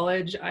went to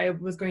college. I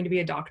was going to be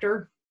a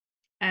doctor.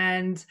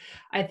 And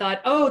I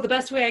thought, oh, the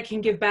best way I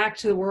can give back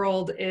to the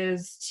world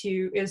is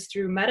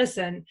through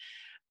medicine.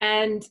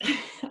 And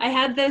I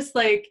had this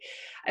like,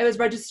 it was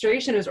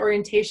registration, it was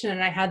orientation,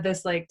 and I had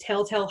this like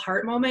telltale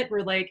heart moment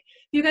where like,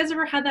 you guys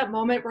ever had that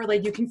moment where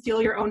like you can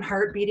feel your own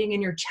heart beating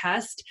in your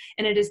chest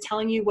and it is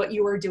telling you what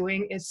you are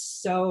doing is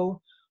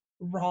so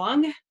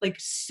wrong, like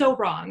so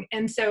wrong.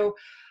 And so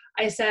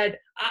I said,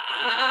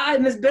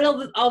 in this bit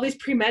of all these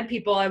pre-med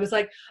people, I was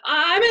like,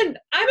 I'm an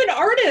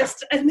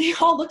artist. And they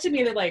all looked at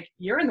me, they're like,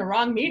 you're in the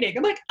wrong meeting.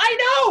 I'm like,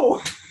 I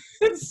know.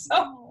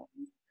 So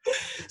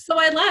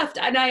I left,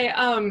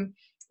 and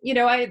you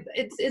know,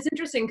 it's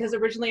interesting because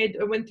originally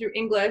I went through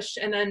English,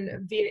 and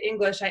then via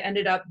English, I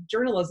ended up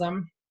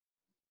journalism.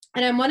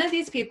 And I'm one of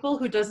these people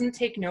who doesn't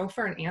take no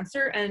for an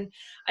answer. And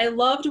I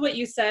loved what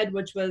you said,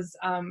 which was,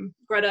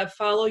 Greta,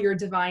 follow your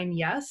divine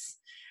yes.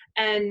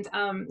 And,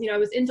 you know, I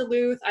was in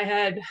Duluth, I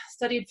had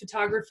studied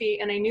photography,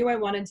 and I knew I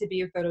wanted to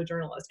be a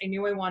photojournalist. I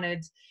knew I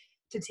wanted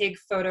to take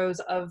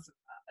photos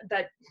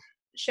that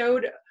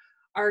showed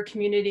our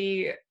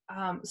community,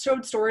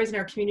 showed stories in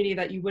our community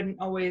that you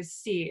wouldn't always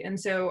see. And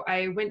so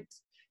I went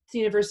to the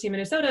University of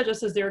Minnesota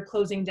just as they were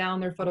closing down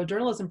their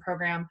photojournalism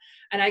program.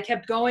 And I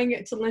kept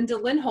going to Linda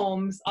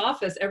Lindholm's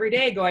office every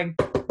day going,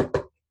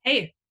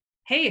 hey,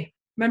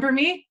 remember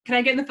me? Can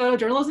I get in the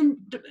photojournalism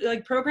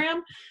like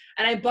program?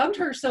 And I bugged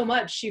her so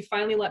much, she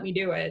finally let me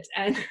do it.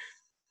 And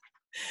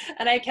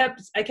I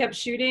kept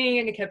shooting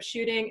and I kept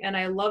shooting, and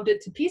I loved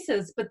it to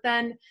pieces. But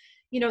then,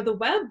 you know, the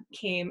web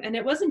came, and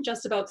it wasn't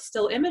just about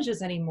still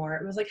images anymore.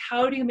 It was like,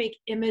 how do you make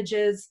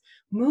images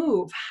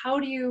move? How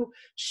do you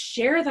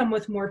share them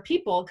with more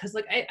people? Because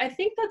like, I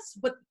think that's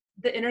what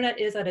the internet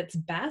is at its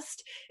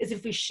best, is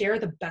if we share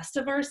the best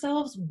of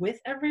ourselves with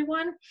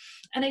everyone.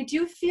 And I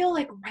do feel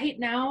like right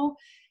now,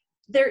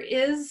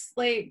 there's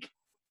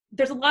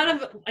a lot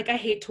of, like, I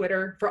hate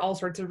Twitter for all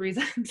sorts of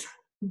reasons.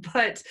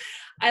 but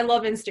I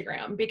love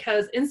Instagram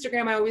because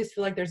Instagram, I always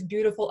feel like there's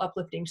beautiful,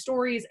 uplifting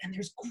stories and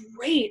there's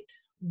great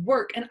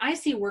work. And I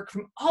see work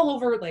from all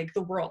over like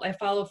the world. I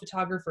follow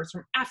photographers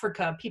from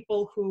Africa,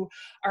 people who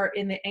are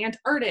in the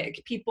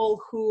Antarctic,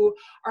 people who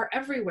are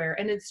everywhere.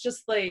 And it's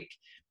just like,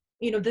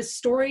 this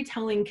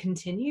storytelling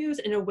continues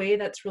in a way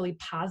that's really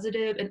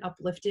positive and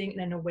uplifting, and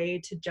in a way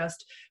to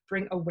just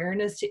bring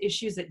awareness to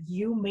issues that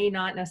you may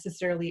not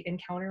necessarily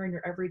encounter in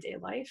your everyday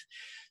life.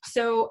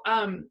 So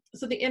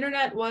the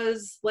internet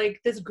was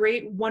like this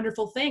great,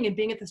 wonderful thing. And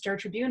being at the Star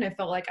Tribune, I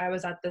felt like I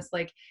was at this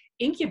like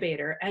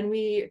incubator. And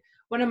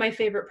one of my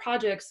favorite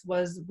projects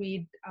was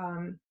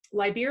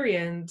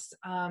Liberians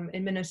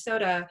in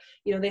Minnesota,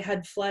 they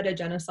had fled a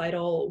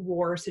genocidal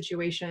war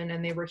situation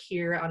and they were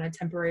here on a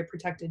temporary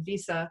protected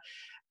visa.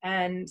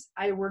 And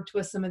I worked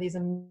with some of these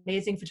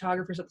amazing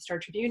photographers at the Star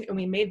Tribune, and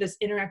we made this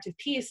interactive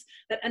piece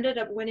that ended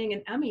up winning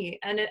an Emmy,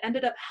 and it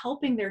ended up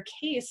helping their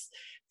case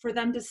for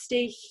them to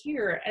stay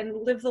here and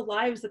live the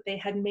lives that they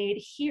had made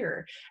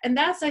here. And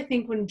that's, I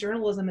think, when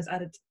journalism is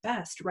at its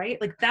best, right?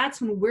 Like that's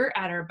when we're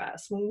at our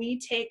best, when we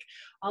take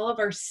all of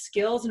our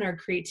skills and our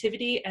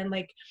creativity and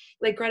like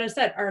Greta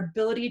said, our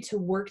ability to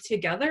work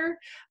together.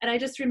 And I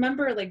just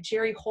remember like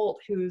Jerry Holt,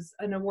 who's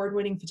an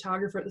award-winning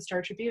photographer at the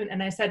Star Tribune.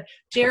 And I said,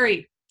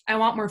 Jerry, I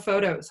want more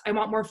photos. I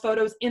want more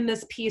photos in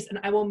this piece, and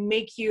I will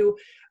make you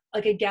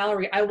like a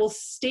gallery. I will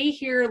stay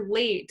here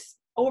late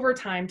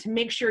overtime to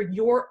make sure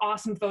your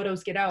awesome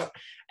photos get out.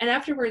 And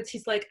afterwards,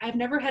 he's like, I've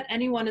never had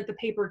anyone at the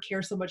paper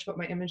care so much about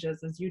my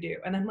images as you do.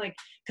 And I'm like,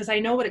 because I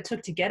know what it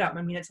took to get them.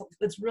 I mean,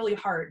 it's really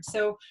hard.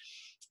 So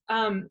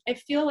I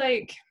feel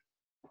like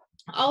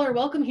all are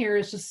welcome here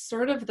is just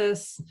sort of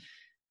this,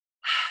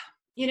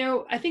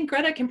 I think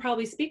Greta can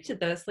probably speak to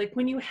this. Like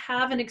when you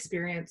have an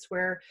experience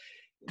where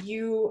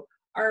you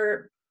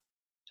are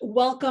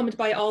welcomed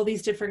by all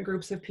these different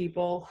groups of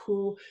people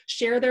who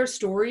share their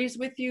stories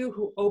with you,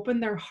 who open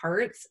their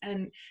hearts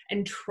and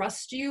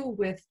trust you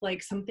with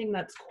like something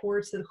that's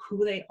core to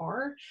who they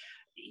are.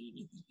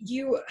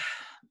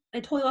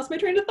 I totally lost my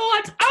train of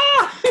thought.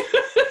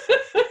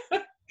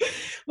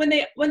 When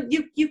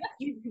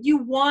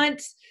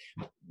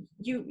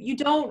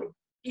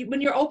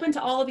you're open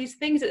to all of these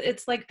things,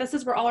 it's like, this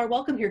is where all our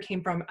welcome here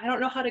came from. I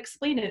don't know how to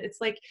explain it. It's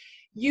like,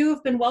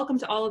 you've been welcome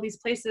to all of these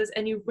places,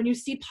 and when you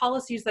see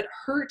policies that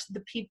hurt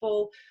the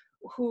people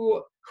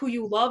who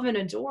you love and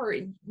adore,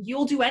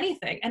 you'll do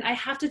anything. And I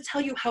have to tell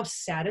you how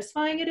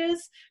satisfying it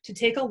is to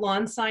take a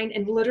lawn sign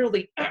and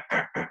literally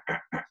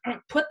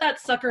put that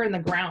sucker in the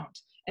ground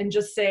and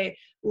just say,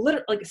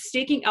 literally, like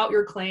staking out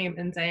your claim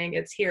and saying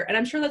it's here. And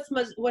I'm sure that's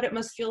what it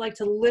must feel like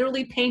to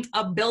literally paint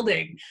a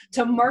building,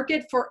 to mark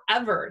it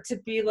forever, to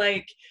be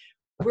like,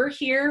 we're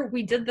here,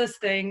 we did this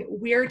thing,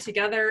 we're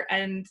together,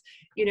 and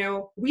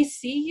we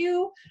see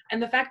you.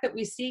 And the fact that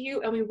we see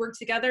you and we work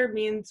together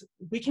means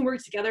we can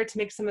work together to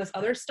make some of this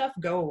other stuff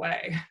go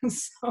away.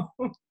 So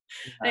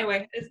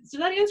anyway, does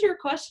that answer your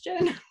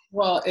question?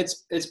 Well,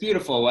 it's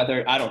beautiful,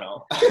 whether, I don't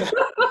know.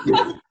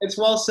 It's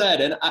well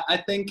said. And I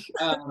think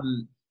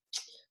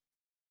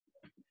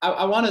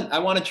I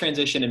want to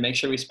transition and make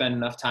sure we spend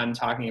enough time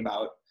talking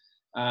about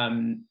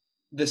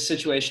the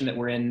situation that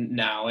we're in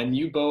now. And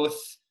you both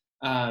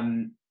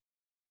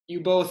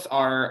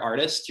are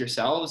artists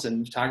yourselves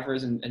and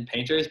photographers and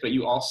painters, but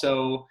you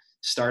also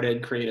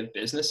started creative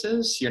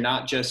businesses. You're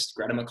not just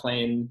Greta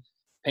McLain,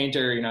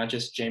 painter, you're not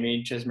just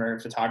Jaime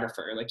Chismar,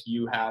 photographer. Like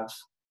you have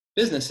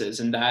businesses,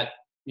 and that,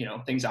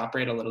 things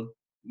operate a little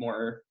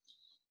more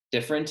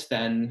different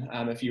than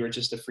if you were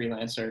just a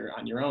freelancer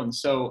on your own.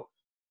 So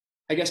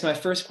I guess my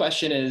first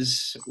question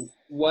is,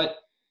 what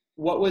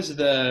was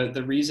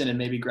the reason, and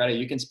maybe Greta,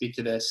 you can speak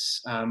to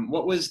this.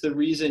 What was the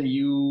reason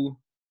you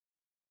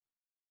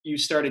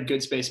started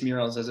Good Space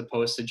Murals as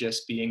opposed to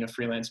just being a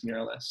freelance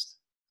muralist?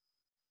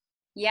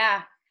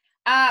 Yeah.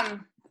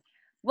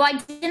 Well, I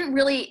didn't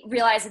really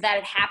realize that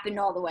it happened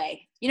all the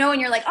way. When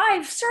you're like, oh,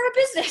 I've started a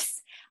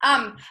business.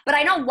 But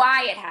I know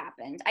why it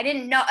happened. I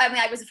didn't know. I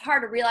mean, it was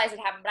hard to realize it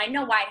happened, but I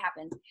know why it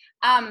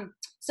happened.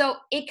 So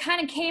it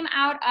kind of came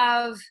out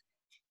of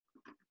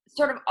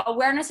sort of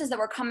awarenesses that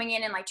were coming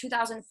in like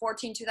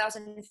 2014,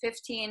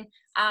 2015.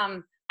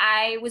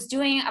 I was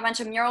doing a bunch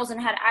of murals and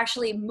had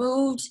actually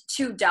moved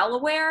to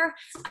Delaware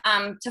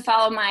to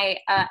follow my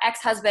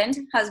husband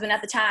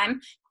at the time,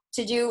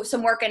 to do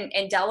some work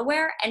in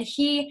Delaware. And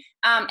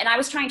and I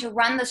was trying to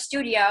run the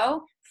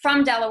studio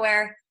from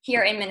Delaware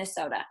here in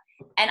Minnesota.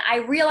 And I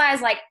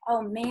realized like,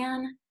 oh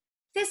man,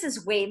 this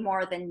is way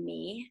more than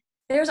me.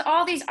 There's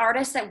all these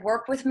artists that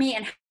work with me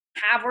and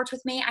have worked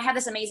with me. I had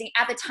this amazing,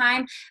 at the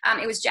time,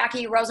 it was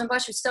Jackie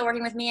Rosenbush, who's still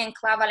working with me, and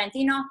Clau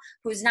Valentino,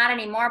 who's not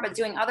anymore, but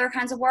doing other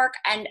kinds of work.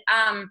 And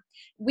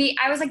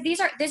I was like,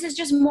 this is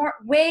just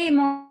way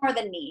more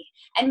than me.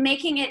 And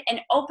making it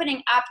and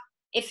opening up,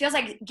 it feels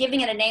like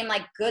giving it a name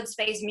like Good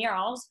Space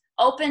Murals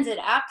opens it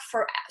up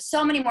for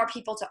so many more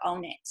people to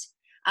own it.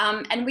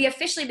 And we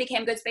officially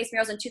became Good Space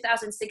Murals in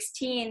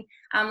 2016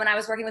 when I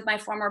was working with my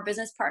former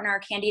business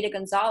partner, Candida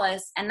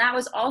Gonzalez. And that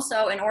was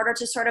also in order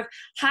to sort of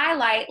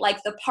highlight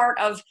like the part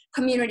of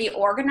community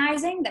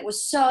organizing that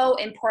was so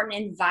important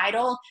and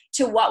vital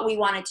to what we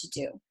wanted to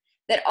do.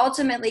 That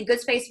ultimately Good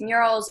Space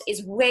Murals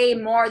is way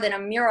more than a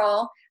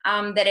mural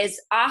that is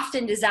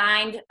often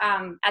designed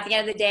at the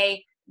end of the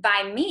day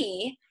by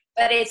me.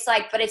 But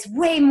it's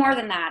way more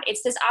than that.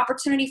 It's this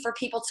opportunity for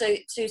people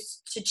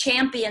to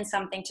champion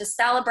something, to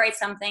celebrate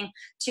something,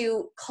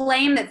 to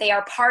claim that they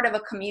are part of a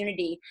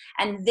community.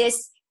 And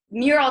this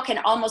mural can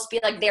almost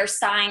be like their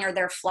sign or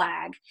their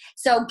flag.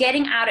 So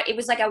it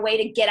was like a way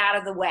to get out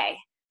of the way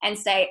and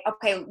say,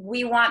 okay,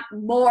 we want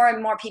more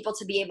and more people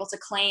to be able to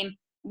claim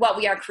what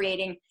we are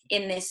creating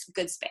in this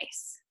good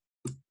space.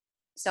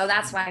 So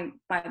that's why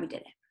we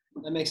did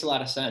it. That makes a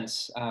lot of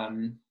sense.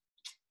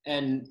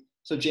 And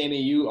so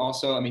Jaime, you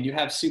also, you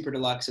have Super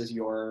Deluxe as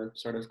your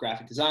sort of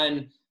graphic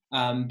design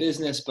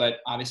business, but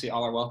obviously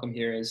All Are Welcome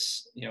here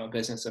is, a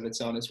business of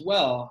its own as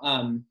well.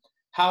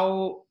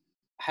 How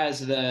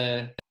has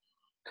the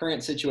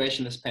current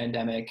situation, this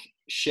pandemic,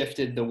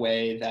 shifted the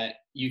way that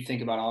you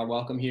think about All Are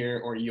Welcome here,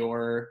 or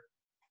your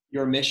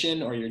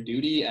mission or your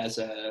duty as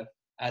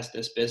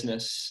this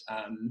business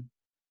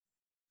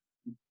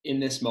in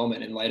this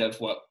moment, in light of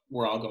what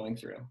we're all going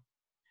through?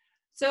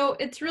 So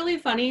it's really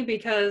funny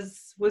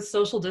because with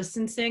social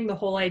distancing, the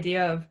whole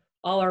idea of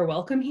all are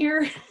welcome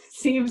here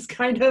seems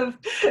kind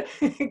of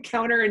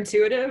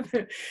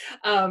counterintuitive.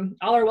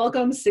 All are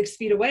welcome 6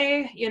 feet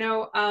away,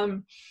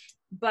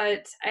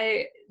 but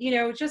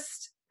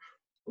just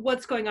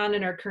what's going on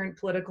in our current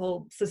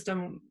political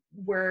system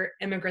where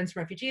immigrants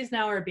and refugees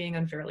now are being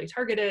unfairly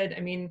targeted.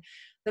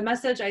 The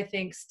message I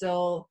think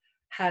still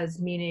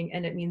has meaning,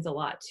 and it means a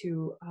lot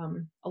to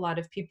a lot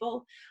of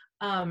people.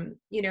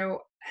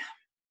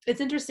 It's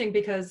interesting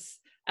because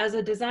as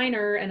a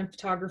designer and a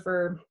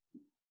photographer,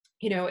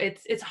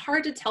 it's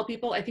hard to tell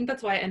people. I think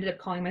that's why I ended up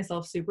calling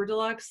myself Super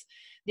Deluxe.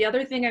 The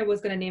other thing I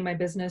was going to name my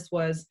business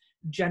was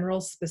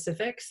General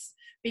Specifics,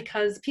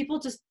 because people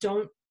just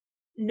don't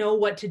know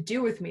what to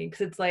do with me.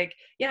 Because it's like,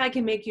 yeah, I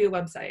can make you a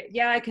website.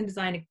 Yeah, I can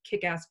design a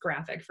kick-ass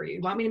graphic for you.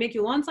 You want me to make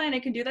you a lawn sign? I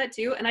can do that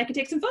too. And I can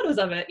take some photos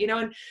of it,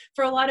 and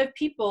for a lot of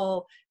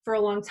people, for a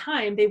long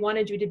time, they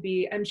wanted you to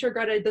be, I'm sure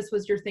Greta, this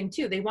was your thing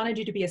too. They wanted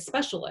you to be a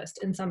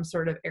specialist in some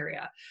sort of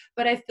area.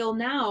 But I feel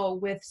now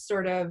with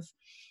sort of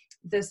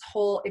this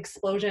whole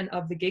explosion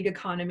of the gig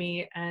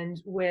economy,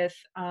 and with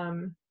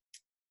a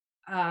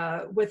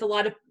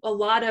lot of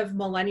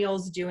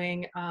millennials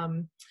doing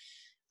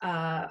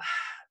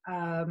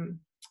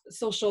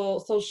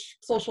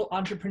social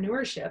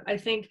entrepreneurship, I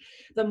think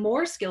the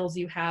more skills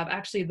you have,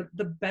 actually,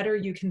 the better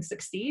you can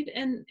succeed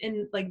in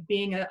like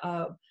being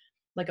a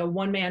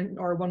one-man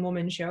or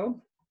one-woman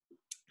show.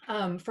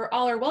 For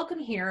All Are Welcome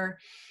here,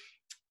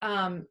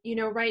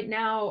 right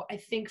now, I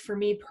think for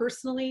me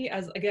personally,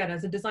 as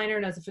a designer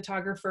and as a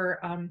photographer,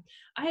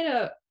 I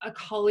had a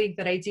colleague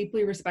that I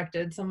deeply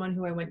respected, someone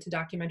who I went to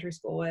documentary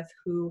school with,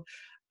 who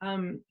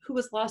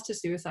was lost to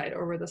suicide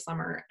over the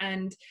summer.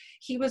 And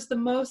he was the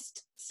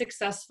most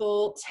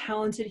successful,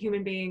 talented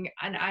human being.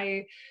 And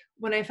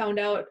when I found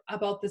out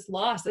about this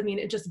loss,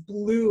 it just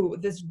blew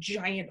this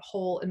giant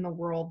hole in the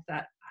world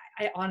that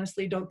I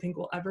honestly don't think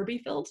will ever be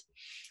filled.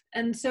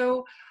 And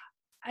so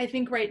I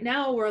think right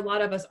now, where a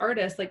lot of us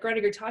artists, like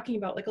Greta, you're talking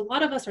about, like a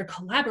lot of us are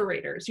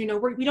collaborators,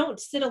 we don't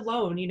sit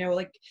alone,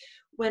 like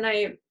when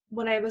I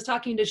was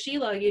talking to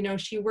Sheila,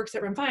 she works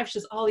at Room 5, she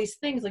does all these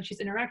things, like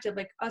she's interactive,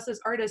 like us as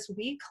artists,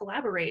 we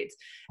collaborate,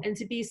 and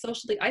to be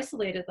socially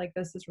isolated like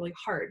this is really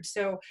hard.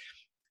 So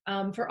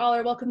for All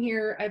Are Welcome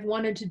here, I've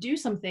wanted to do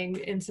something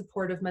in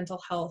support of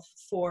mental health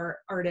for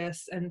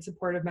artists and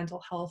support of mental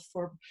health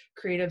for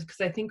creatives, because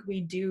I think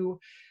we do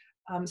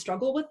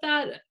struggle with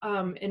that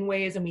in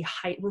ways, and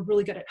we're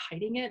really good at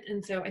hiding it.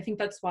 And so I think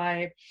that's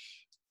why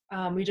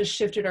we just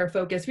shifted our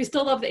focus. We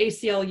still love the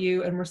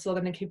ACLU, and we're still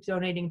going to keep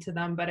donating to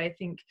them. But I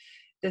think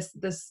this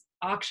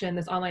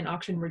online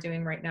auction we're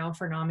doing right now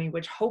for NAMI,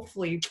 which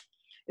hopefully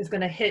is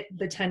going to hit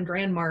the 10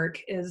 grand mark,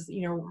 is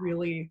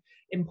really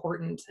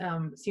important.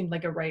 Seemed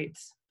like a right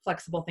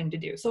flexible thing to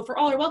do. So for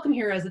All Are Welcome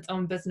here as its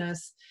own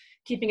business,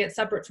 keeping it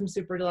separate from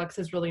Super Deluxe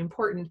is really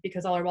important,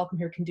 because All Are Welcome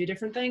here can do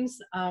different things.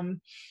 And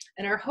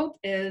our hope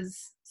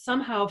is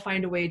somehow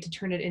find a way to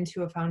turn it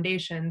into a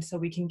foundation so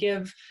we can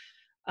give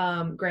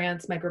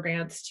grants, micro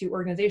grants to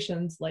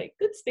organizations like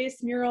Good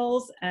Space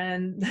Murals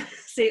and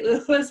St.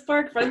 Louis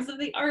Park Friends of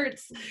the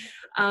Arts,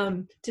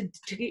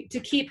 to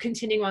keep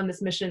continuing on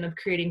this mission of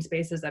creating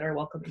spaces that are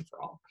welcoming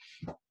for all.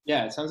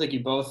 Yeah, it sounds like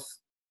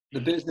the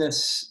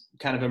business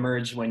kind of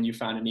emerged when you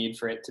found a need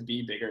for it to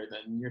be bigger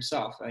than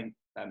yourself. I think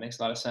that makes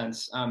a lot of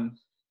sense.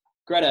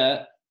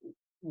 Greta,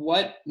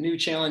 what new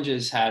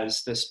challenges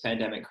has this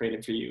pandemic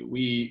created for you?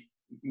 We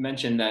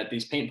mentioned that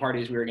these paint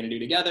parties we were going to do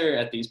together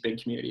at these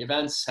big community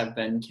events have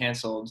been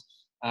canceled.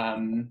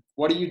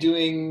 What are you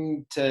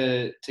doing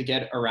to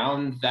get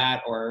around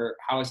that, or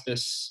how's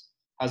this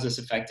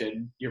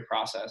affected your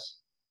process?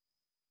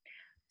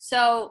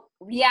 So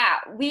yeah,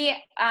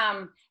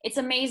 it's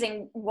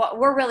amazing. What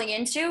we're really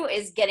into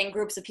is getting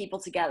groups of people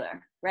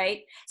together,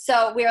 right?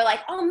 So we were like,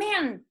 oh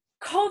man,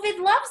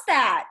 COVID loves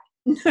that.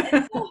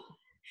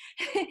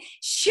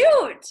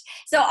 Shoot.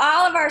 So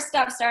all of our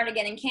stuff started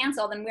getting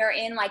canceled, and we were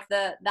in like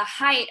the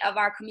height of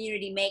our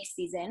community make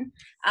season.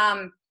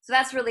 So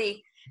that's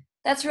really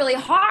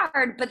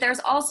hard, but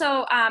there's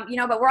also,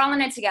 but we're all in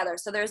it together.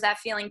 So there's that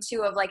feeling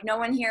too of like, no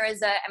one here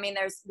is I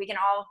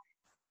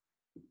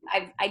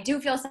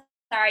do feel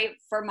sorry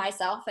for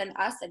myself and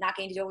us and not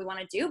getting to do what we want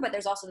to do, but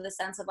there's also the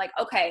sense of like,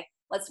 okay,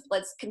 let's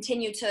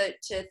continue to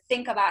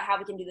think about how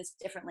we can do this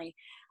differently.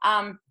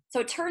 So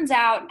it turns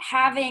out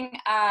having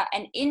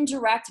an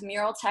indirect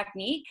mural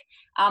technique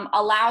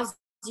allows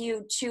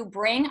you to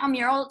bring a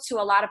mural to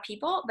a lot of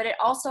people, but it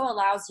also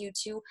allows you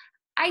to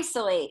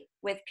isolate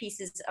with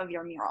pieces of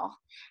your mural.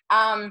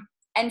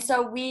 And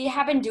so we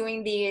have been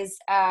doing these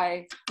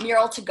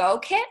mural to go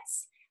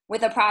kits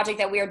with a project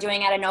that we are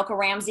doing at Anoka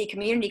Ramsey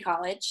Community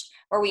College,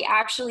 where we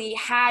actually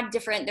had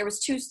there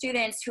was 2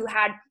 students who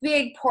had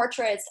big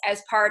portraits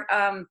as part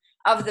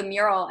of the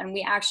mural. And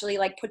we actually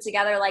like put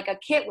together like a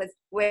kit with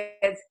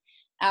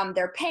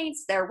their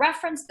paints, their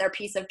reference, their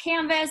piece of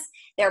canvas,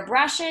 their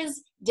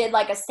brushes, did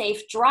like a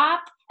safe drop,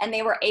 and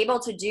they were able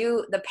to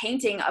do the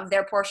painting of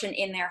their portion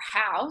in their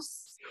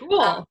house.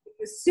 Cool. It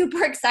was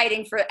super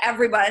exciting for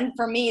everyone.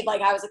 For me,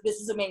 like I was like, this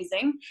is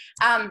amazing.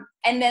 And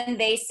then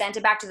they sent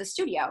it back to the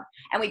studio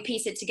and we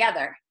pieced it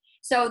together.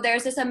 So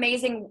there's this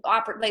amazing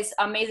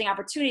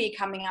opportunity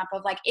coming up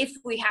of like, if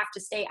we have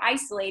to stay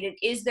isolated,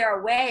 is there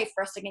a way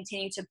for us to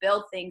continue to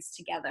build things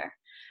together?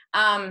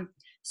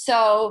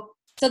 So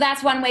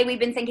that's one way we've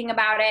been thinking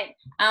about it.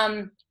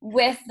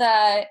 With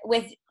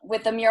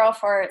the mural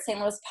for St.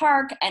 Louis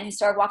Park and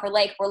Historic Walker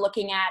Lake, we're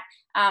looking at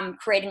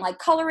creating like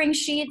coloring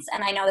sheets.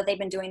 And I know that they've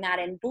been doing that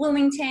in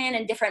Bloomington,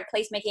 and different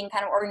placemaking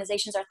kind of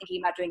organizations are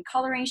thinking about doing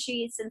coloring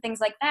sheets and things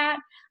like that.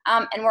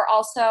 And we're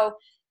also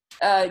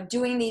we're going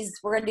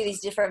to do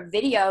these different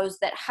videos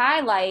that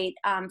highlight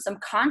some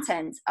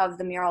content of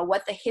the mural,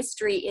 what the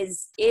history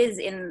is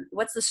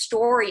what's the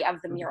story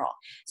of the mural.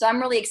 So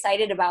I'm really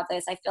excited about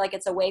this. I feel like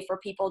it's a way for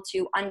people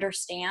to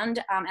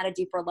understand at a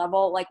deeper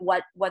level, like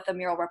what the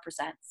mural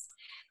represents.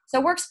 So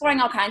we're exploring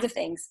all kinds of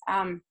things.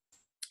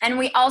 And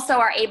we also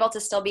are able to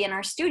still be in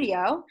our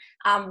studio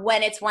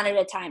when it's one at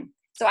a time.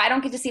 So I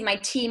don't get to see my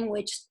team,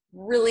 which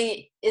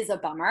really is a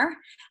bummer,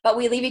 but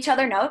we leave each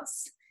other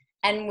notes.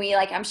 And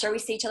I'm sure we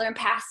see each other in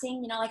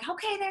passing, like,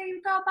 okay, there you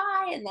go,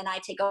 bye. And then I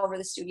take over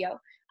the studio.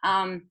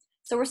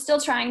 So we're still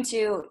trying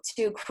to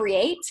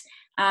create,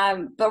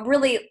 but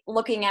really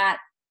looking at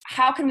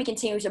how can we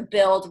continue to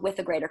build with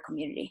the greater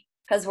community,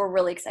 because we're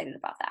really excited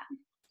about that.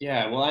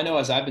 Yeah, well, I know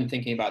as I've been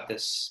thinking about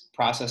this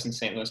process in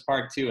St. Louis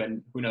Park too,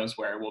 and who knows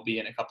where we'll be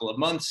in a couple of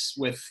months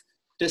with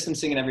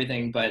distancing and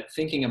everything, but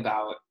thinking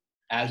about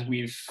as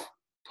we've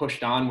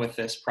pushed on with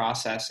this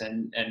process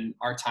and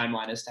our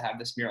timeline is to have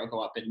this mural go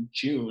up in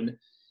June,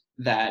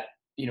 that,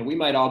 we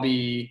might all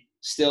be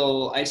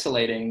still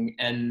isolating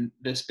and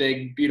this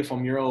big, beautiful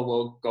mural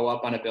will go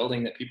up on a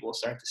building that people will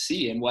start to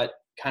see, and what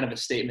kind of a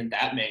statement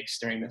that makes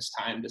during this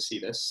time to see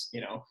this,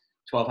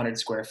 1,200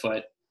 square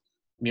foot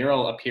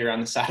mural appear on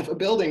the side of a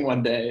building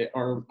one day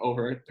or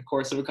over the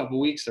course of a couple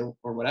of weeks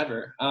or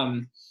whatever.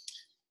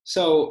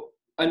 So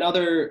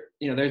another,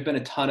 there's been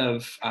a ton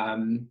of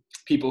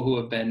people who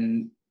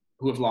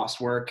have lost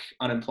work.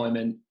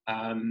 Unemployment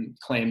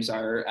claims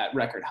are at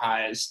record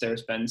highs.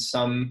 There's been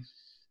some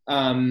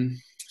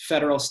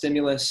federal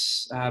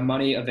stimulus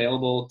money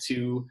available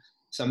to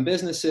some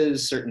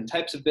businesses, certain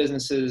types of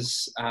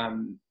businesses.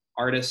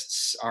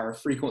 Artists are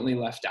frequently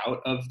left out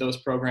of those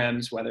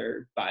programs,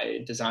 whether by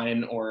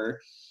design or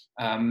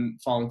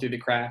falling through the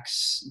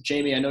cracks.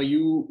 Jaime, I know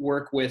you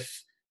work with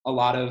a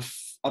lot of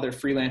other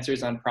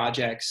freelancers on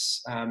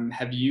projects.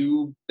 Have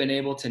you been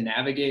able to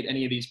navigate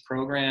any of these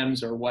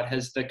programs, or what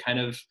has the kind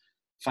of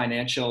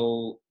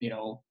financial,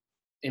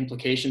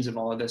 implications of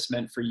all of this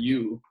meant for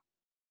you?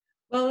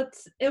 Well,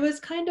 it's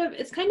kind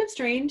of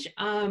strange.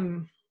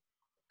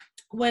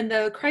 When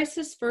the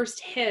crisis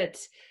first hit,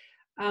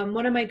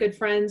 one of my good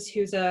friends,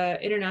 who's a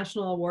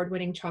international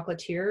award-winning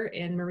chocolatier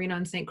in Marina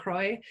and St.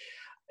 Croix,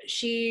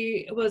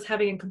 she was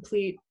having a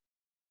complete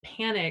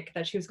panic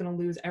that she was going to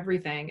lose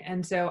everything.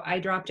 And so I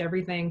dropped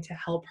everything to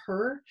help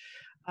her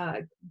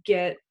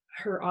get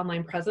her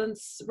online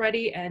presence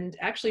ready. And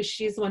actually,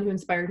 she's the one who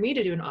inspired me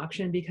to do an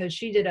auction, because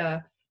she did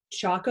a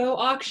Choco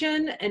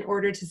auction in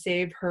order to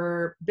save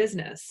her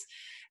business.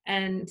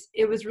 And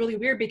it was really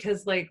weird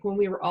because when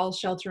we were all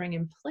sheltering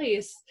in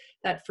place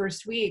that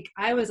first week,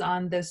 I was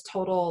on this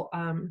total,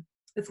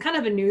 it's kind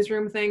of a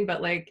newsroom thing,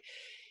 but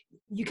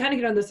you kind of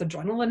get on this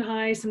adrenaline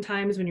high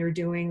sometimes when you're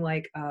doing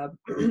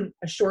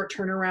a short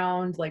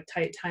turnaround,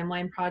 tight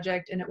timeline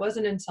project. And it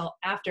wasn't until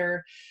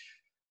after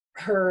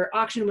her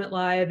auction went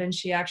live and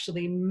she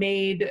actually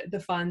made the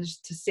funds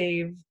to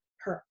save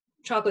her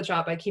chocolate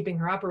shop by keeping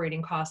her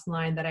operating costs in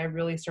line that I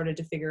really started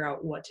to figure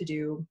out what to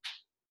do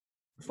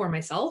for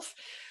myself.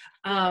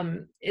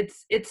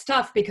 It's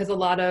tough because a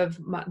lot of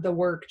the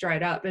work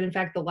dried up. And in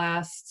fact, the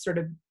last sort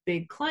of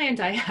big client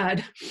I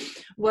had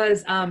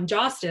was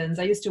Jostens.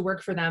 I used to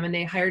work for them, and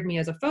they hired me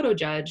as a photo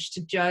judge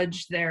to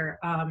judge their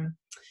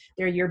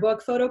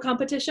yearbook photo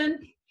competition.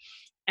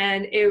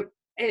 And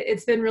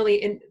it's been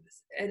really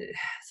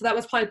so that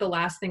was probably the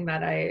last thing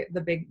that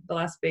the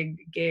last big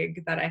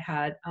gig that I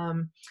had.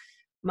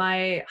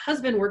 My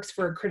husband works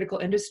for a critical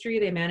industry.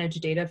 They manage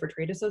data for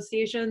trade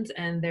associations,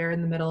 and they're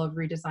in the middle of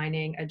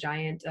redesigning a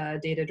giant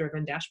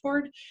data-driven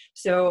dashboard.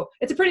 So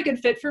it's a pretty good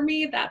fit for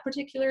me, that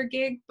particular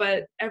gig,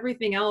 but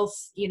everything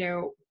else,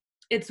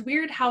 it's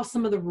weird how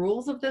some of the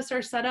rules of this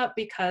are set up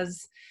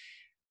because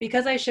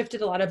I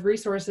shifted a lot of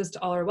resources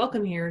to All Are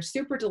Welcome Here,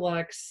 Super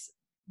Deluxe,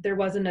 there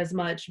wasn't as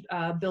much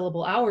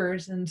billable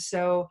hours. And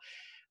so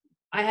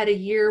I had a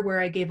year where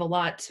I gave a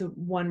lot to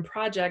one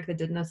project that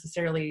didn't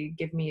necessarily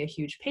give me a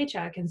huge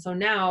paycheck. And so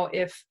now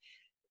if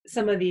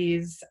some of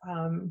these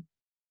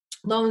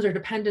loans are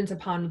dependent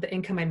upon the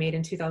income I made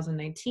in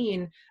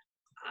 2019,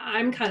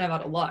 I'm kind of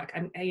out of luck.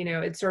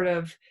 It's sort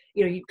of,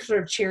 you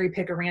sort of cherry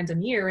pick a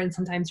random year, and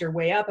sometimes you're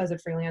way up as a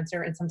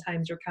freelancer and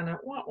sometimes you're kind of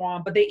wah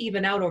wah, but they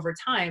even out over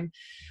time.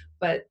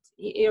 But,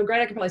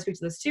 Greta can probably speak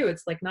to this too.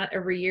 It's like not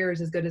every year is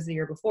as good as the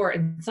year before.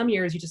 And some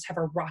years you just have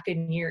a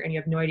rocking year and you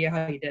have no idea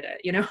how you did it,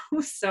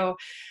 So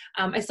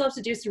I still have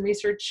to do some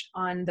research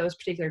on those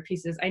particular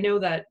pieces. I know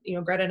that,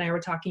 Greta and I were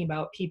talking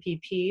about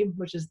PPP,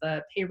 which is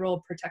the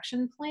payroll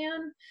protection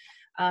plan.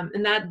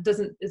 And that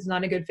is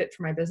not a good fit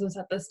for my business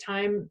at this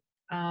time.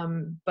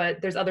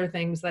 But there's other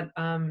things that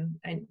I'm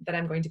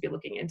going to be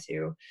looking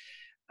into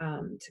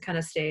to kind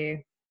of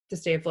stay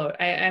afloat.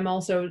 I'm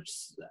also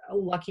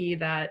lucky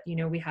that,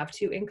 we have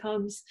two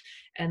incomes,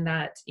 and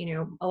that,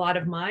 a lot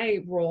of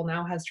my role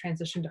now has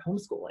transitioned to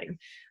homeschooling,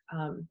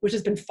 which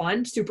has been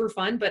fun, super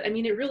fun. But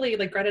it really,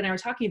 like Greta and I were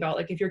talking about,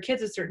 like if your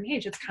kid's a certain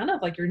age, it's kind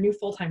of like your new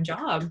full-time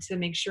job to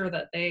make sure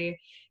that they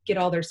get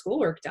all their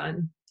schoolwork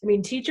done.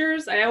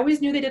 Teachers, I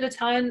always knew they did a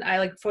ton.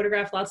 I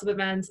photograph lots of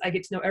events. I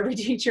get to know every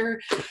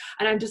teacher.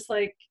 And I'm just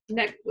like,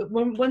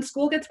 when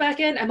school gets back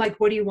in, I'm like,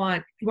 what do you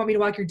want? You want me to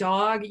walk your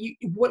dog?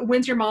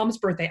 When's your mom's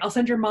birthday? I'll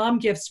send your mom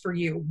gifts for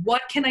you.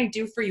 What can I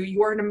do for you?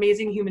 You are an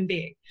amazing human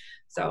being.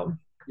 So.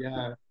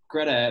 Yeah.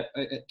 Greta,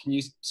 can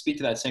you speak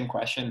to that same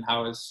question?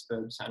 How has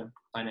the kind of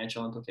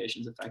financial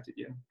implications affected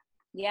you?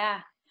 Yeah.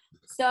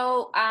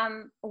 So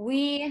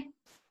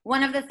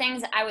one of the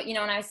things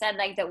when I said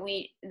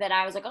that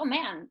I was like, oh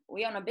man,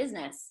 we own a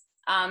business.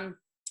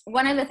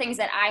 One of the things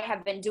that I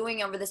have been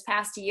doing over this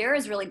past year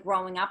is really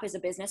growing up as a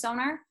business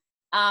owner,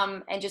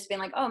 and just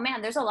being like, oh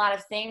man, there's a lot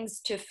of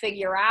things to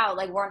figure out.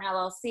 Like we're an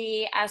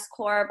LLC, S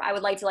Corp. I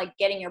would like to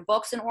getting your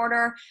books in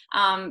order,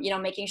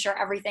 making sure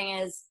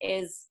everything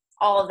is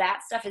all of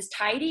that stuff is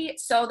tidy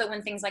so that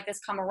when things like this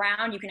come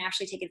around, you can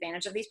actually take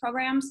advantage of these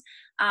programs.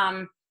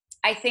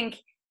 I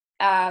think,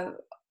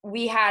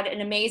 we had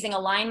an amazing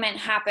alignment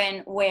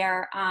happen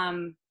where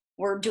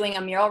we're doing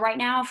a mural right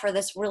now for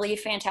this really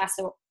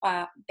fantastic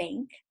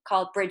bank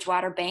called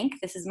Bridgewater Bank.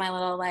 This is my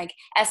little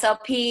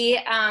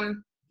SLP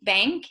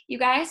bank, you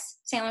guys,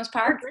 St. Louis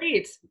Park. Oh,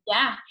 great.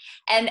 Yeah.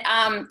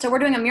 And so we're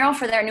doing a mural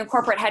for their new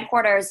corporate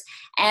headquarters.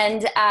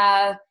 And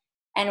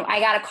I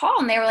got a call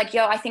and they were like,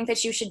 yo, I think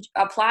that you should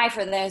apply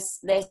for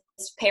this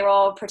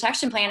payroll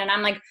protection plan. And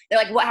I'm like,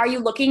 they're like, what, are you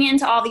looking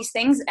into all these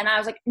things? And I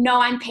was like,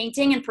 no, I'm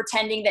painting and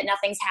pretending that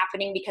nothing's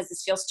happening because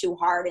this feels too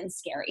hard and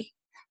scary.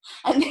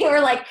 And they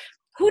were like,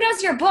 who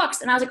does your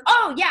books? And I was like,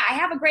 oh yeah, I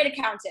have a great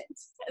accountant.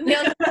 And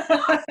they're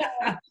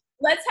like,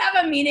 let's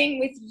have a meeting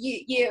with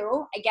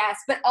you, I guess,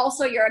 but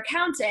also your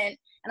accountant.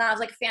 And I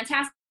was like,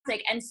 fantastic.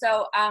 And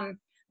so,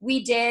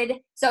 we did.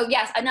 So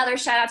yes, another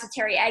shout out to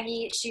Terry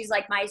Aggie. She's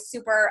like my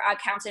super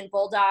accountant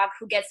bulldog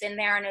who gets in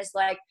there and is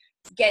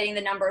getting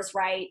the numbers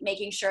right,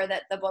 making sure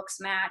that the books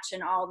match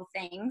and all the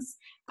things.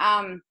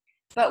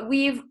 But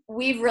we've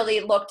really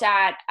looked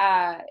at,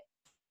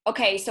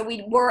 okay, so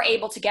we were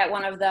able to get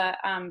one of the,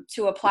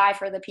 to apply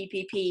for the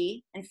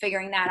PPP and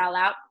figuring that all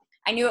out.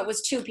 I knew it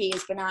was 2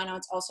 Ps, but now I know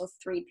it's also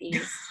 3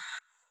 Ps.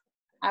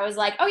 I was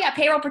like, oh yeah,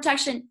 payroll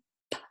protection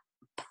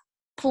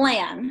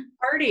plan.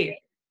 Party.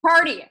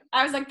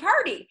 I was like,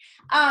 party.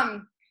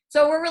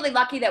 So we're really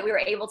lucky that we were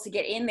able to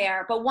get in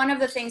there. But one of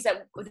the things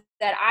that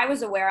I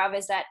was aware of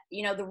is that,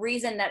 the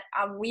reason that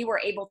we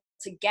were able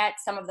to get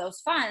some of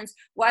those funds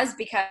was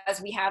because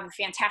we have a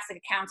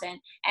fantastic accountant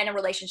and a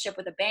relationship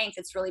with a bank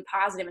that's really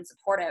positive and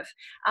supportive.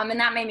 And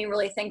that made me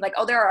really think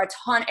oh, there are a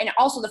ton, and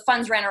also the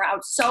funds ran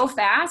out so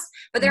fast,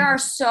 but there are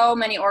so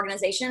many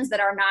organizations that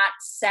are not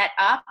set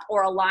up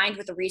or aligned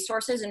with the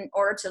resources in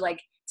order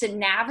to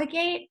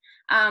navigate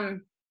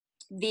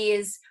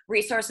these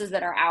resources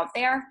that are out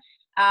there.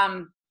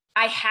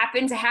 I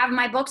happen to have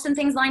my books and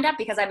things lined up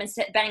because I've been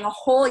spending a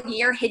whole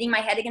year hitting my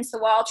head against the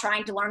wall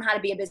trying to learn how to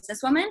be a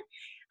businesswoman.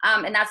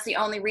 And that's the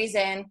only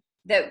reason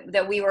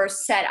that we were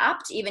set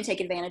up to even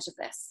take advantage of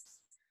this.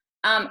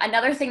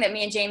 Another thing that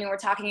me and Jamie were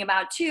talking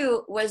about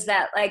too was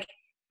that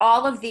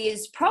all of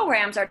these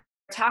programs are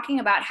talking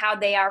about how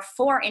they are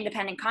for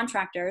independent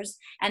contractors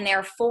and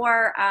they're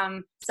for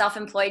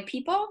self-employed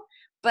people.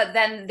 but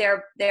then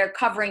they're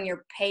covering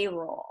your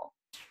payroll.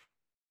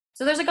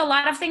 So there's like a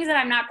lot of things that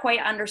I'm not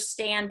quite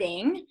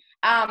understanding.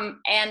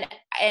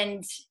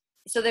 And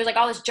so there's like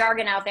all this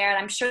jargon out there, and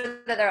I'm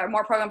sure that there are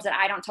more programs that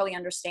I don't totally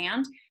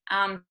understand.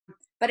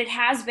 But it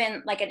has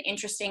been like an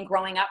interesting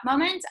growing up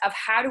moment of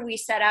how do we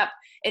set up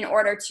in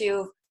order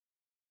to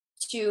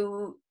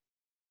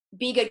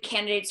be good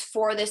candidates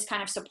for this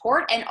kind of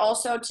support, and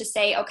also to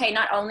say, okay,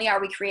 not only are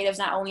we creatives,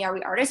 not only are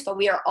we artists, but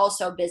we are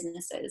also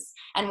businesses,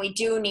 and we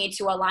do need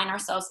to align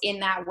ourselves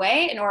in that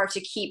way in order to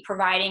keep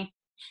providing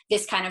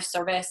this kind of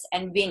service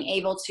and being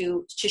able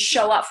to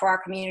show up for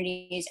our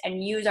communities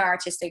and use our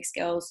artistic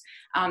skills,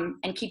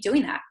 and keep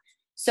doing that.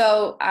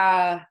 So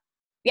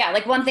yeah,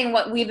 like one thing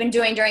what we've been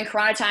doing during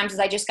Corona times is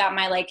I just got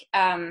my like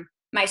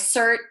my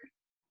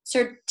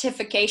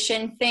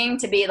certification thing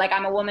to be like,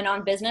 I'm a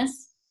woman-owned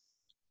business.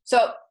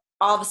 So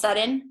all of a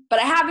sudden, but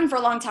I have been for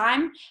a long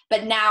time,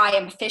 but now I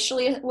am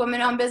officially a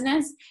woman-owned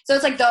business. So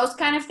it's like those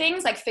kind of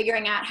things, like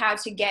figuring out how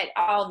to get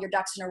all of your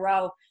ducks in a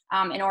row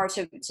in order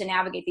to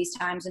navigate these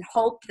times, and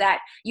hope that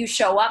you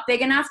show up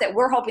big enough, that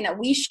we're hoping that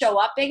we show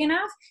up big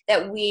enough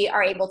that we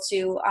are able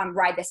to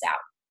ride this out.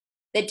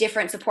 The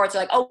different supports are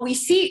like, oh, we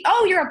see,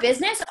 oh, you're a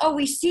business. Oh,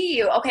 we see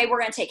you. Okay, we're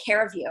going to take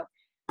care of you.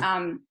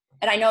 And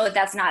I know that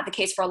that's not the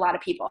case for a lot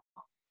of people.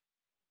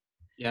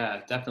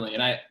 Yeah, definitely.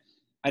 And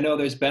I know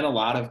there's been a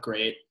lot of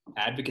great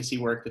advocacy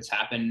work that's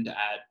happened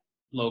at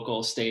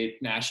local, state,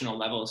 national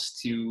levels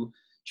to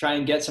try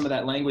and get some of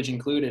that language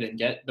included and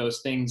get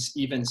those things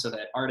even so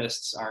that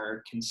artists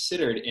are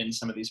considered in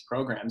some of these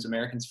programs.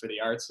 Americans for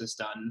the Arts has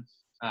done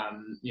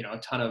a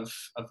ton of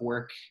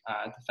work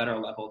at the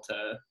federal level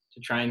to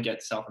try and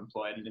get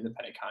self-employed and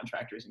independent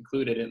contractors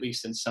included, at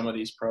least in some of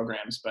these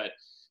programs. But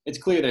it's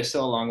clear there's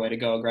still a long way to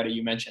go. Greta,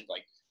 you mentioned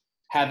like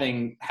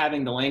having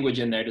the language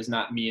in there does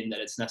not mean that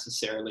it's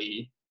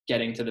necessarily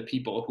getting to the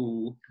people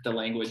who the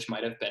language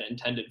might have been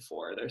intended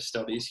for. There's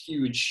still these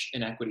huge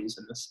inequities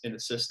in the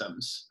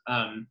systems.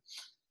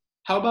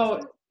 How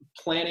about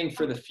planning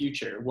for the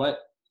future? What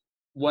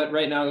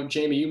right now,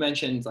 Jaime, you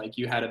mentioned like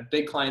you had a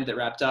big client that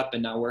wrapped up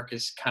and now work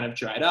is kind of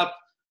dried up.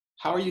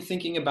 How are you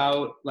thinking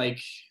about like,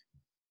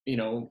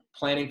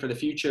 planning for the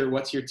future?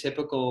 What's your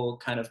typical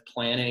kind of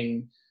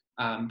planning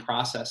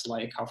process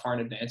like? How far in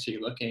advance are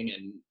you looking,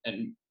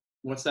 and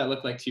what's that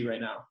look like to you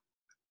right now?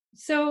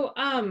 So,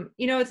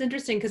 it's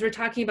interesting because we're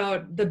talking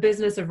about the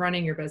business of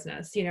running your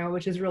business,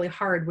 which is really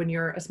hard when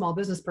you're a small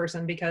business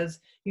person, because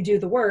you do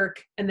the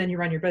work and then you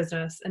run your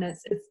business, and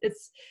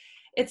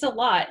it's a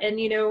lot. And,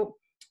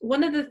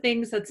 one of the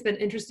things that's been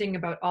interesting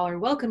about All Are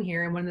Welcome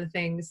Here, and one of the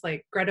things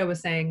like Greta was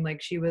saying,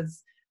 like she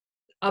was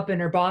up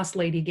in her boss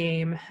lady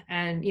game,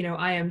 and,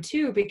 I am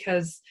too,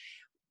 because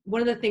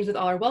one of the things with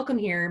All Are Welcome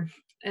Here,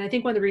 and I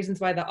think one of the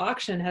reasons why the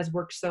auction has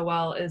worked so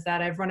well, is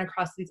that I've run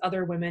across these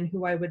other women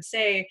who I would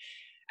say,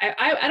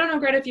 I don't know,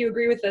 Greta, if you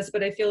agree with this,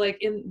 but I feel like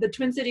in the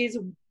Twin Cities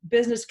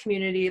business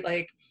community,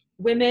 like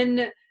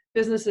women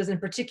businesses in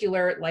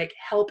particular, like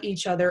help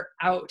each other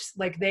out.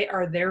 Like they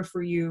are there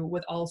for you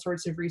with all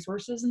sorts of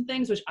resources and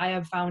things, which I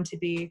have found to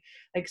be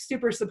like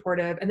super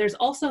supportive. And there's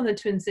also in the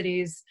Twin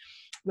Cities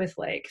with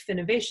like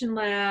Finovation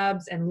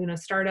Labs and Luna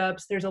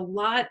Startups, there's a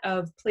lot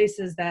of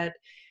places that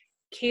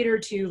cater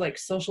to like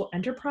social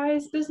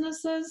enterprise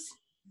businesses,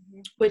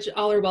 which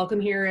All Are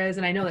Welcome Here is.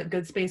 And I know that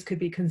Good Space could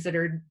be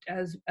considered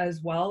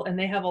as well. And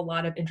they have a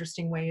lot of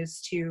interesting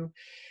ways to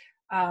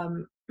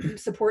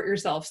support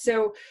yourself.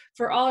 So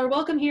for All Are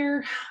Welcome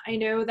Here, I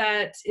know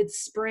that it's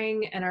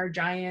spring, and our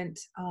giant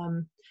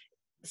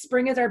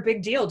spring is our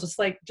big deal. Just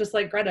like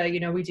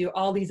Greta, we do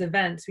all these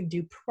events. We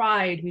do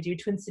Pride, we do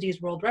Twin Cities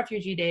World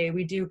Refugee Day,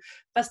 we do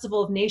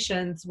Festival of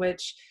Nations,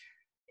 which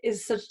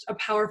is such a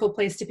powerful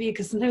place to be,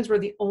 because sometimes we're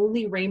the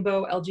only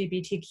rainbow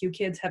LGBTQ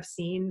kids have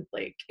seen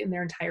like in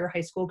their entire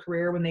high school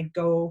career when they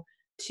go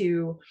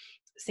to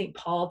St.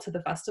 Paul to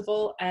the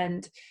festival.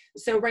 And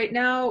so right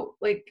now,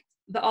 like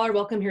the All Are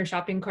Welcome Here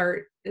shopping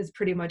cart is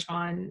pretty much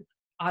on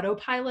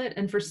autopilot.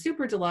 And for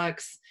Super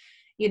Deluxe,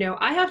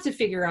 I have to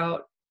figure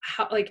out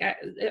how, like,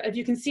 if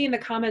you can see in the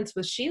comments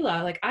with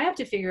Sheila, like I have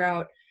to figure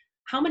out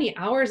how many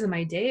hours in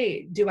my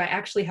day do I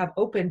actually have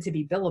open to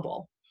be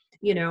billable.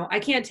 I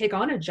can't take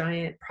on a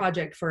giant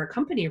project for a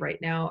company right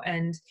now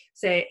and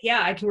say,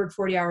 yeah, I can work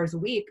 40 hours a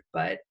week,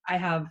 but I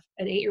have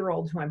an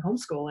 8-year-old who I'm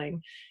homeschooling.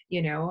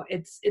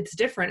 It's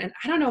different. And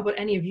I don't know about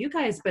any of you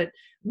guys, but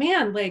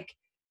man,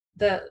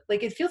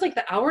 it feels like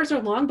the hours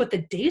are long, but the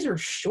days are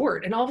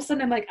short. And all of a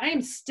sudden I'm like, I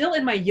am still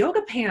in my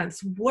yoga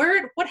pants.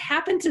 What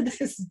happened to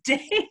this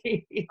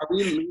day? Are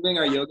we leaving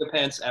our yoga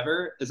pants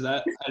ever?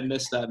 I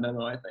missed that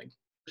memo, I think.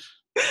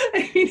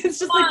 I mean, it's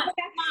just come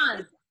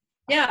on.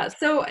 Yeah.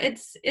 So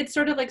it's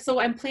sort of like,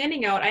 so I'm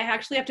planning out, I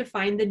actually have to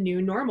find the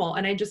new normal.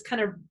 And I just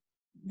kind of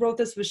wrote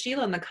this with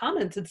Sheila in the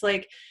comments. It's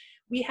like,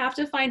 we have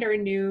to find our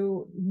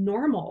new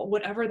normal,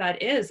 whatever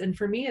that is. And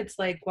for me, it's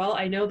like, well,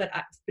 I know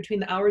that between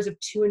the hours of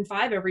 2 and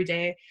 5 every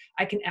day,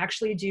 I can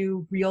actually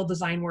do real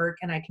design work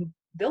and I can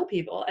bill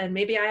people. And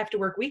maybe I have to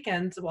work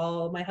weekends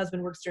while my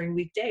husband works during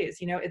weekdays.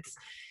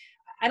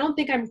 I don't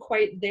think I'm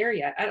quite there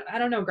yet. I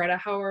don't know, Greta,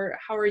 how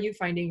are you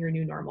finding your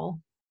new normal?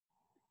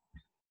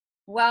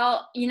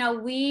 Well,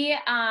 we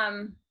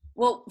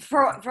well,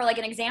 for like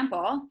an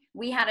example,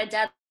 we had a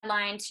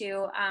deadline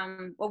to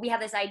we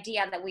had this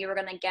idea that we were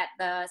going to get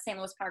the St.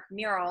 Louis Park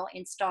mural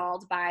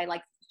installed by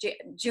like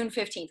June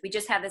 15th. We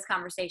just had this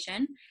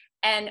conversation,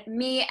 and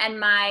me and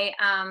my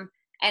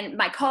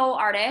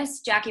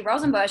co-artist Jackie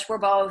Rosenbush were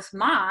both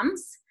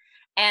moms,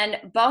 and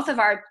both of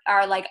our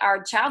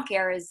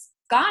childcare is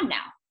gone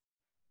now.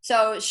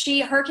 So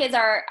her kids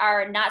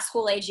are not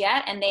school age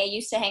yet, and they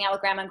used to hang out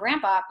with grandma and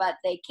grandpa, but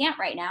they can't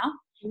right now.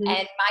 Mm-hmm.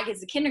 And my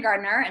kid's a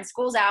kindergartner, and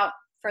school's out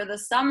for the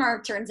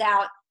summer, turns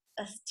out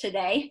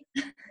today.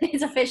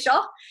 It's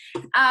official.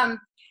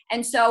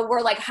 And so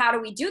we're like, how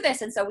do we do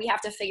this? And so we have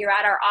to figure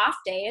out our off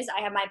days.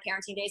 I have my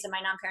parenting days and my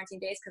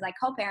non-parenting days because I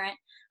co-parent.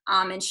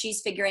 And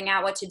she's figuring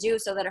out what to do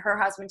so that her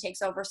husband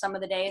takes over some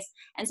of the days.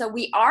 And so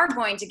we are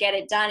going to get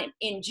it done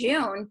in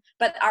June,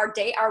 but our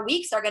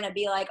weeks are going to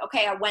be like,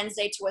 okay, a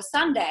Wednesday to a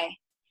Sunday,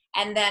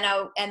 and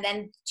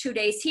then 2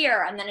 days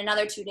here, and then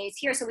another 2 days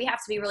here. So we have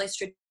to be really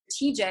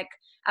strategic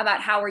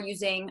about how we're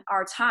using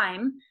our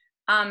time.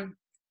 And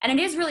it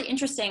is really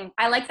interesting.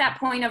 I like that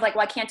point of like,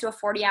 well, I can't do a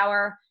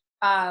 40-hour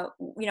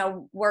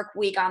work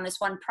week on this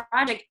one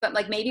project, but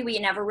like maybe we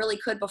never really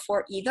could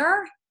before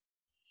either.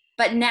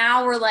 But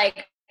now we're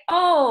like,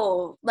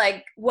 oh,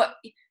 like what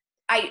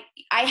I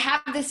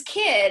have this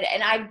kid,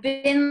 and I've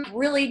been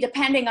really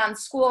depending on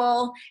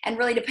school and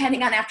really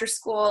depending on after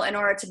school in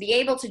order to be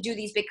able to do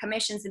these big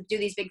commissions and do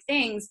these big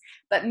things.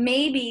 But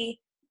maybe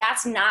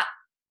that's not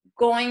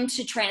going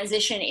to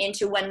transition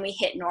into when we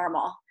hit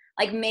normal.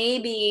 Like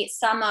maybe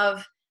some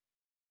of,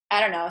 I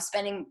don't know,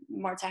 spending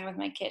more time with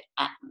my kid.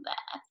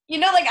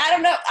 Like,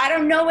 I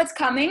don't know what's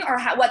coming or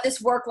what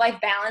this work-life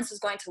balance is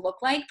going to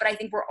look like, but I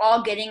think we're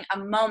all getting a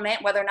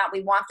moment, whether or not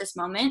we want this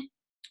moment,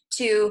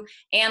 to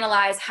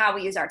analyze how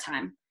we use our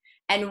time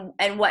and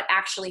what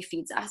actually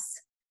feeds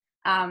us.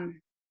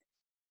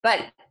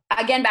 But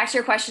again, back to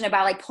your question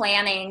about like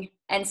planning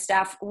and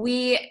stuff,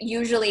 we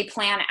usually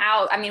plan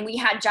out. I mean, we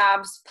had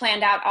jobs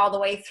planned out all the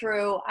way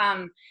through,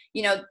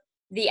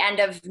 the end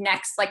of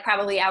next, like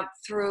probably out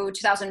through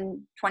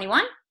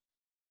 2021.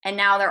 And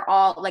now they're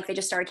all like, they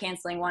just started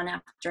canceling one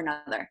after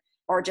another,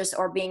 or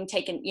being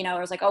taken, it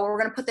was like, oh, we're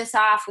going to put this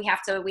off. We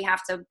have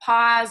to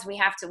pause.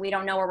 We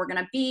don't know where we're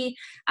going to be.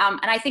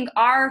 And I think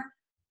our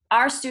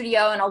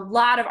studio and a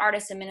lot of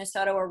artists in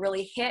Minnesota were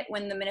really hit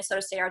when the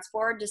Minnesota State Arts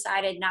Board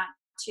decided not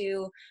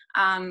to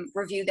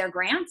review their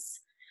grants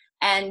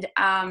and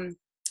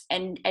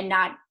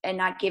not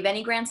give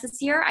any grants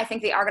this year. I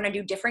think they are going to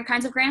do different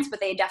kinds of grants, but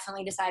they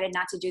definitely decided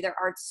not to do their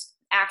arts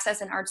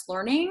access and arts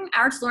learning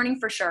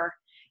for sure.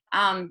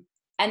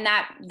 And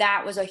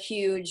that was a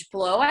huge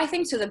blow, I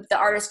think, to the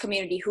artist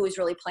community who is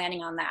really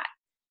planning on that,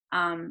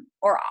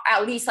 or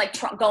at least like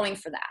going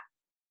for that,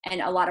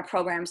 and a lot of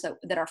programs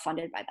that are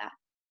funded by that.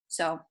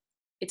 So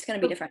it's going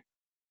to be different.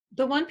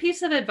 The one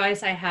piece of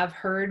advice I have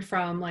heard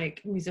from like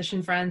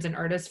musician friends and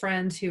artist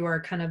friends who are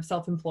kind of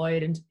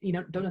self-employed and,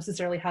 don't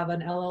necessarily have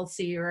an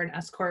LLC or an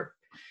S Corp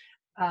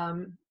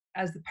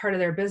as part of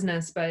their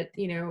business, but,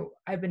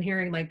 I've been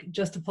hearing like,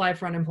 just apply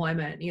for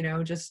unemployment,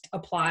 just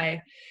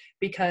apply,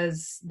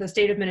 because the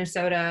state of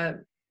Minnesota,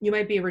 you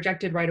might be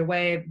rejected right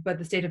away, but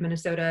the state of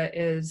Minnesota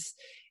is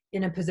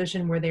in a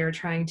position where they are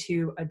trying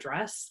to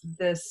address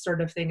this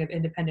sort of thing of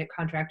independent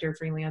contractor,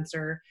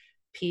 freelancer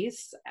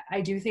piece.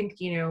 I do think,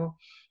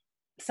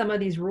 some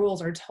of these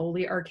rules are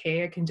totally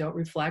archaic and don't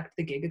reflect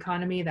the gig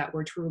economy that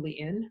we're truly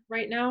in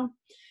right now.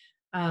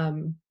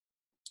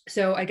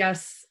 So I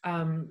guess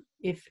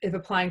if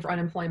applying for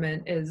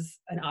unemployment is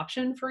an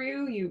option for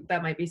you,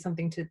 that might be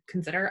something to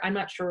consider. I'm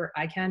not sure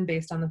I can,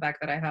 based on the fact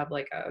that I have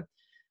like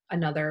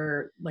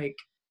another like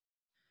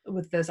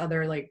with this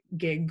other like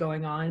gig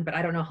going on, but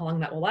I don't know how long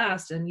that will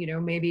last. And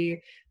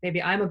maybe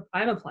I'm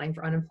applying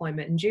for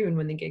unemployment in June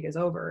when the gig is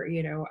over.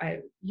 I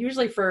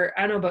usually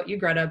I don't know about you,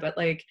 Greta, but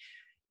like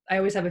I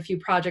always have a few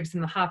projects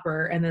in the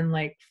hopper, and then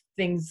like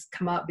things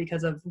come up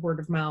because of word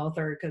of mouth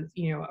or because,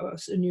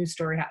 a news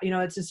story,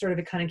 it's just sort of,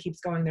 it kind of keeps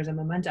going. There's a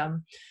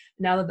momentum.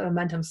 Now that the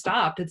momentum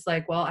stopped, it's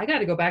like, well, I got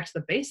to go back to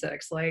the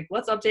basics. Like,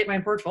 let's update my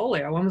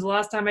portfolio. When was the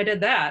last time I did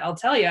that? I'll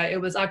tell you,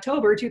 it was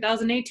October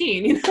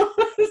 2018,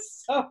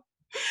 so,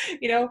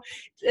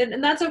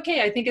 and that's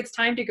okay. I think it's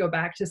time to go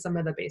back to some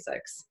of the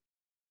basics.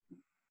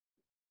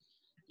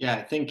 Yeah,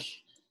 I think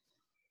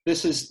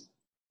this is,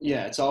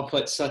 it's all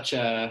put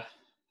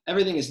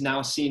everything is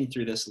now seen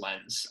through this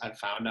lens, I've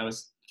found. I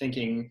was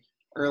thinking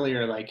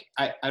earlier, like,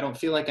 I don't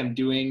feel like I'm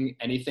doing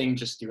anything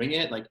just doing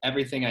it. Like,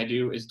 everything I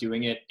do is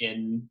doing it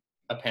in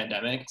a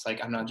pandemic. It's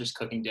like, I'm not just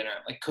cooking dinner,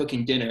 I'm like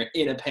cooking dinner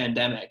in a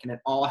pandemic. And it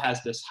all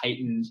has this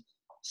heightened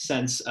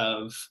sense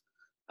of,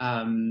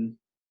 kind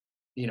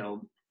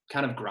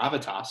of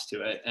gravitas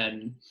to it.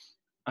 And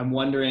I'm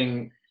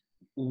wondering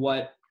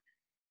what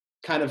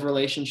kind of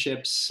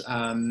relationships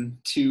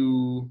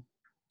to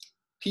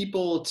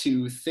people,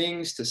 to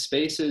things, to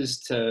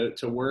spaces,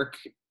 to work,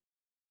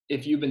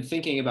 if you've been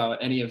thinking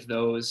about any of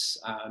those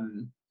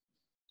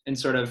and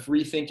sort of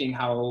rethinking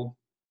how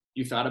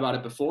you thought about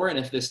it before, and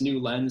if this new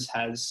lens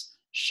has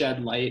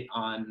shed light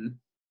on,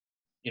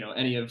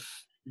 any of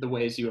the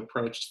ways you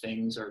approached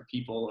things or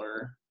people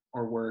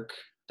or work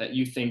that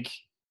you think,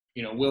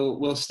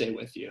 will stay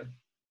with you.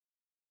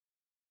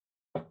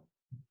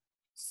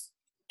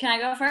 Can I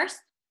go first?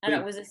 I don't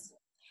know, was this?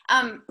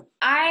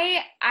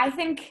 I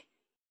think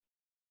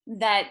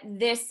that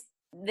this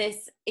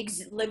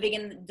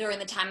living during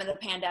the time of the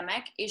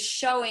pandemic is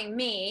showing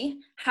me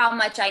how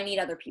much I need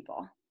other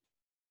people.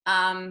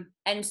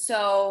 And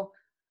so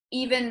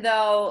even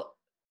though,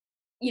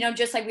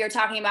 just like we were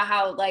talking about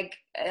how like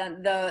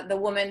the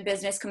woman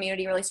business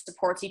community really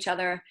supports each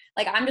other,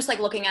 like I'm just like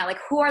looking at like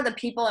who are the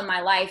people in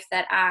my life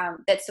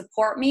that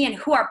support me and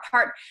who are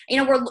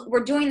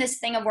we're doing this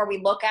thing of where we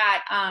look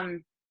at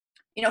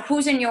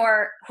who's in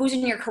your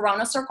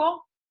corona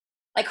circle,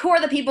 like who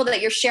are the people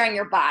that you're sharing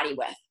your body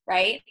with,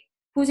 right?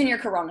 Who's in your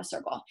corona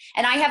circle?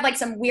 And I have like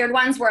some weird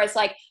ones where it's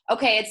like,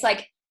 okay, it's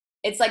like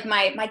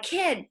my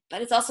kid,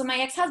 but it's also my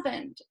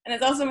ex-husband, and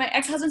it's also my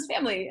ex-husband's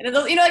family, and it's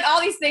also, like all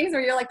these things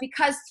where you're like,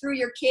 because through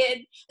your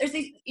kid, there's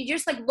these, you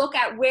just like look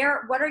at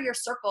what are your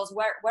circles,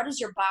 what does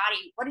your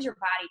body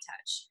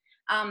touch?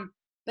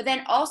 But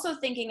then also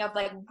thinking of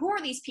like, who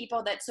are these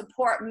people that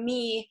support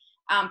me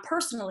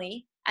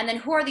personally, and then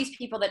who are these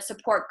people that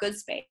support Good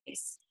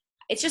Space?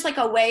 It's just like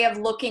a way of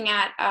looking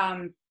at.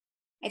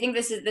 I think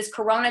this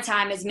Corona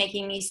time is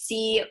making me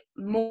see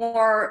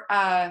more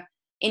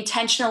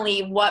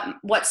intentionally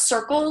what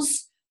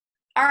circles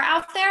are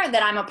out there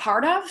that I'm a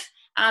part of,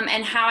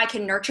 and how I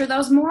can nurture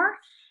those more.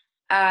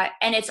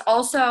 And it's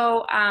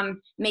also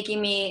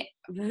making me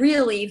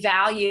really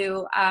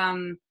value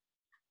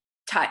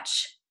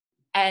touch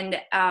and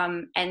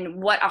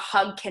what a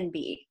hug can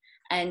be.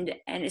 And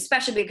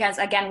especially because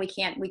again, we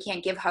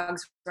can't give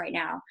hugs right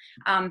now.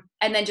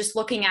 And then just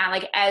looking at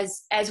like,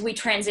 as we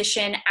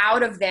transition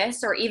out of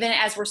this, or even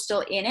as we're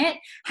still in it,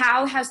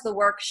 how has the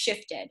work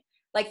shifted?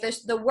 Like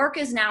the work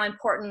is now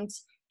important.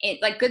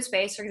 Like Good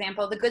Space, for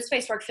example, the Good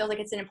Space work feels like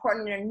it's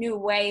important in a new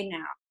way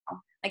now.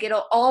 Like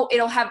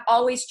it'll have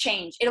always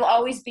changed. It'll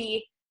always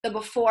be the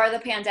before the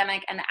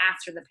pandemic and the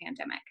after the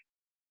pandemic.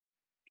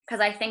 Because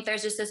I think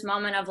there's just this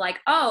moment of like,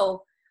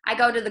 oh, I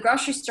go to the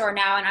grocery store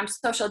now and I'm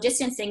social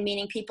distancing,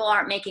 meaning people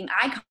aren't making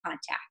eye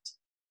contact.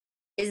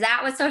 Is that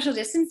what social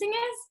distancing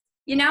is?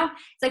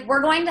 It's like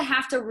we're going to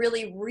have to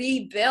really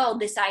rebuild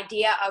this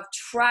idea of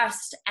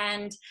trust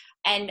and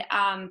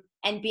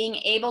being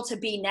able to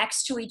be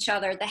next to each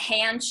other, the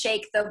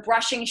handshake, the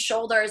brushing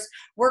shoulders.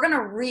 We're going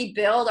to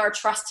rebuild our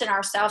trust in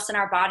ourselves and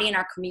our body and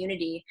our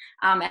community.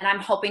 And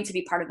I'm hoping to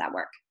be part of that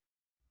work.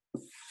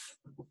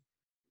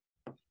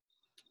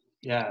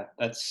 Yeah,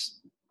 that's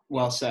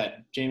well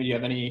said. Jamie, do you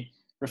have any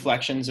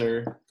reflections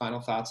or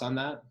final thoughts on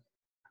that?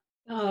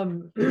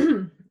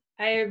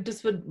 I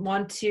just would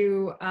want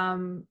to,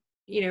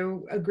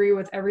 agree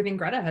with everything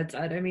Greta had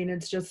said. I mean,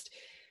 it's just,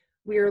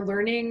 we are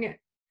learning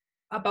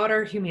about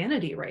our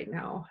humanity right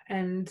now,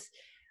 and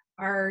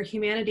our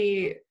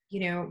humanity,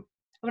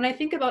 when I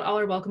think about All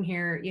Are Welcome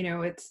here,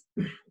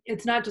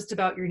 it's not just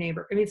about your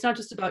neighbor. I mean, it's not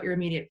just about your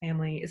immediate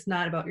family. It's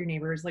not about your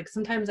neighbors. Like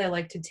sometimes I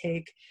like to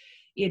take,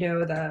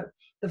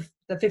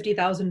 the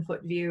 50,000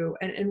 foot view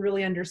and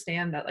really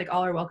understand that like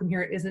All Are Welcome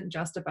here isn't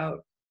just about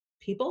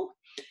people,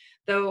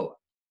 though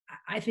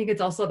I think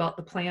it's also about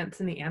the plants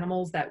and the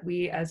animals that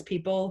we as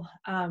people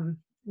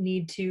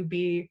need to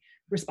be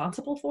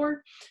responsible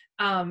for.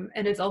 And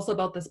it's also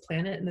about this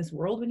planet and this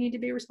world we need to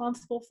be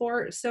responsible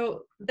for.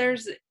 So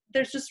there's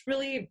just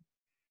really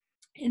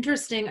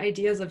interesting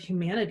ideas of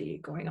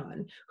humanity going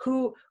on.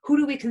 Who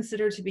do we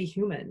consider to be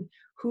human?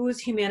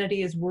 Whose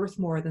humanity is worth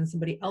more than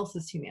somebody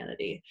else's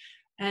humanity?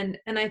 And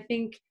I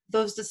think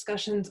those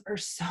discussions are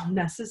so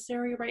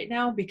necessary right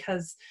now,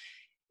 because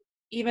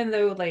even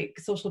though like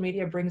social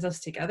media brings us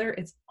together,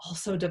 it's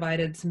also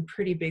divided some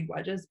pretty big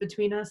wedges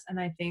between us. And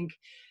I think,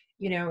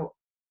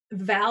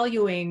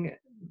 valuing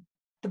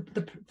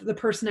the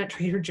person at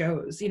Trader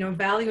Joe's,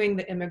 valuing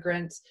the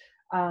immigrants,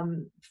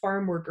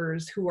 farm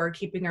workers who are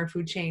keeping our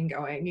food chain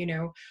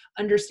going,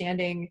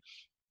 understanding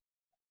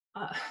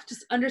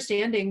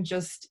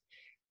just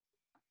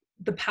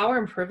the power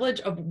and privilege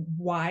of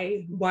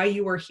why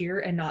you are here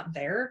and not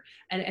there,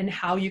 and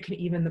how you can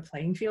even the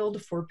playing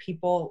field for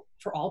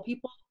all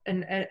people,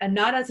 and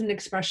not as an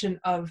expression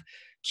of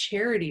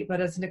charity,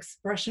 but as an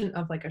expression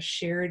of like a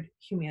shared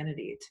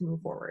humanity to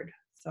move forward.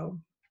 So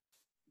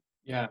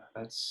yeah,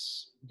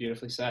 that's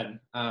beautifully said.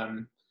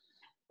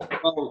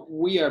 Well,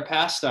 we are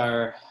past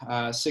our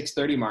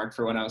 6:30 mark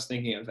for when I was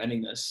thinking of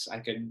ending this. I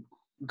could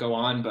go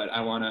on, but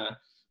I want to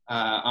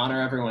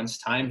honor everyone's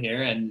time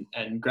here. And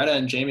Greta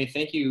and Jamie,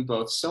 thank you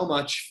both so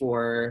much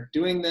for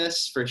doing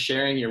this, for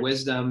sharing your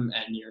wisdom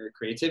and your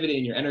creativity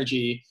and your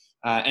energy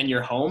and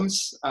your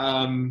homes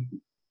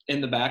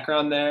in the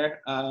background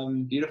there.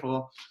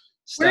 Beautiful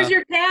stuff. Where's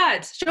your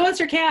cat? Show us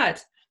your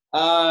cat.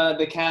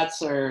 The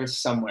cats are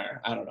somewhere.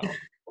 I don't know.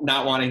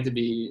 Not wanting to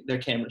be, they're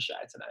camera shy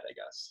tonight, I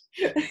guess.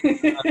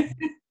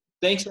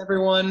 Thanks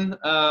everyone.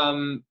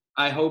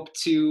 I hope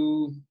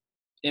to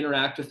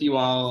interact with you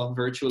all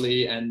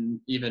virtually and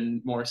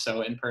even more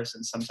so in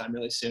person sometime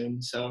really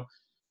soon. So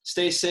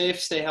stay safe,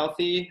 stay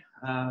healthy.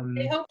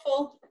 Stay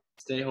hopeful.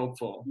 Stay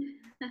hopeful.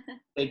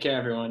 Take care,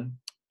 everyone.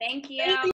 Thank you.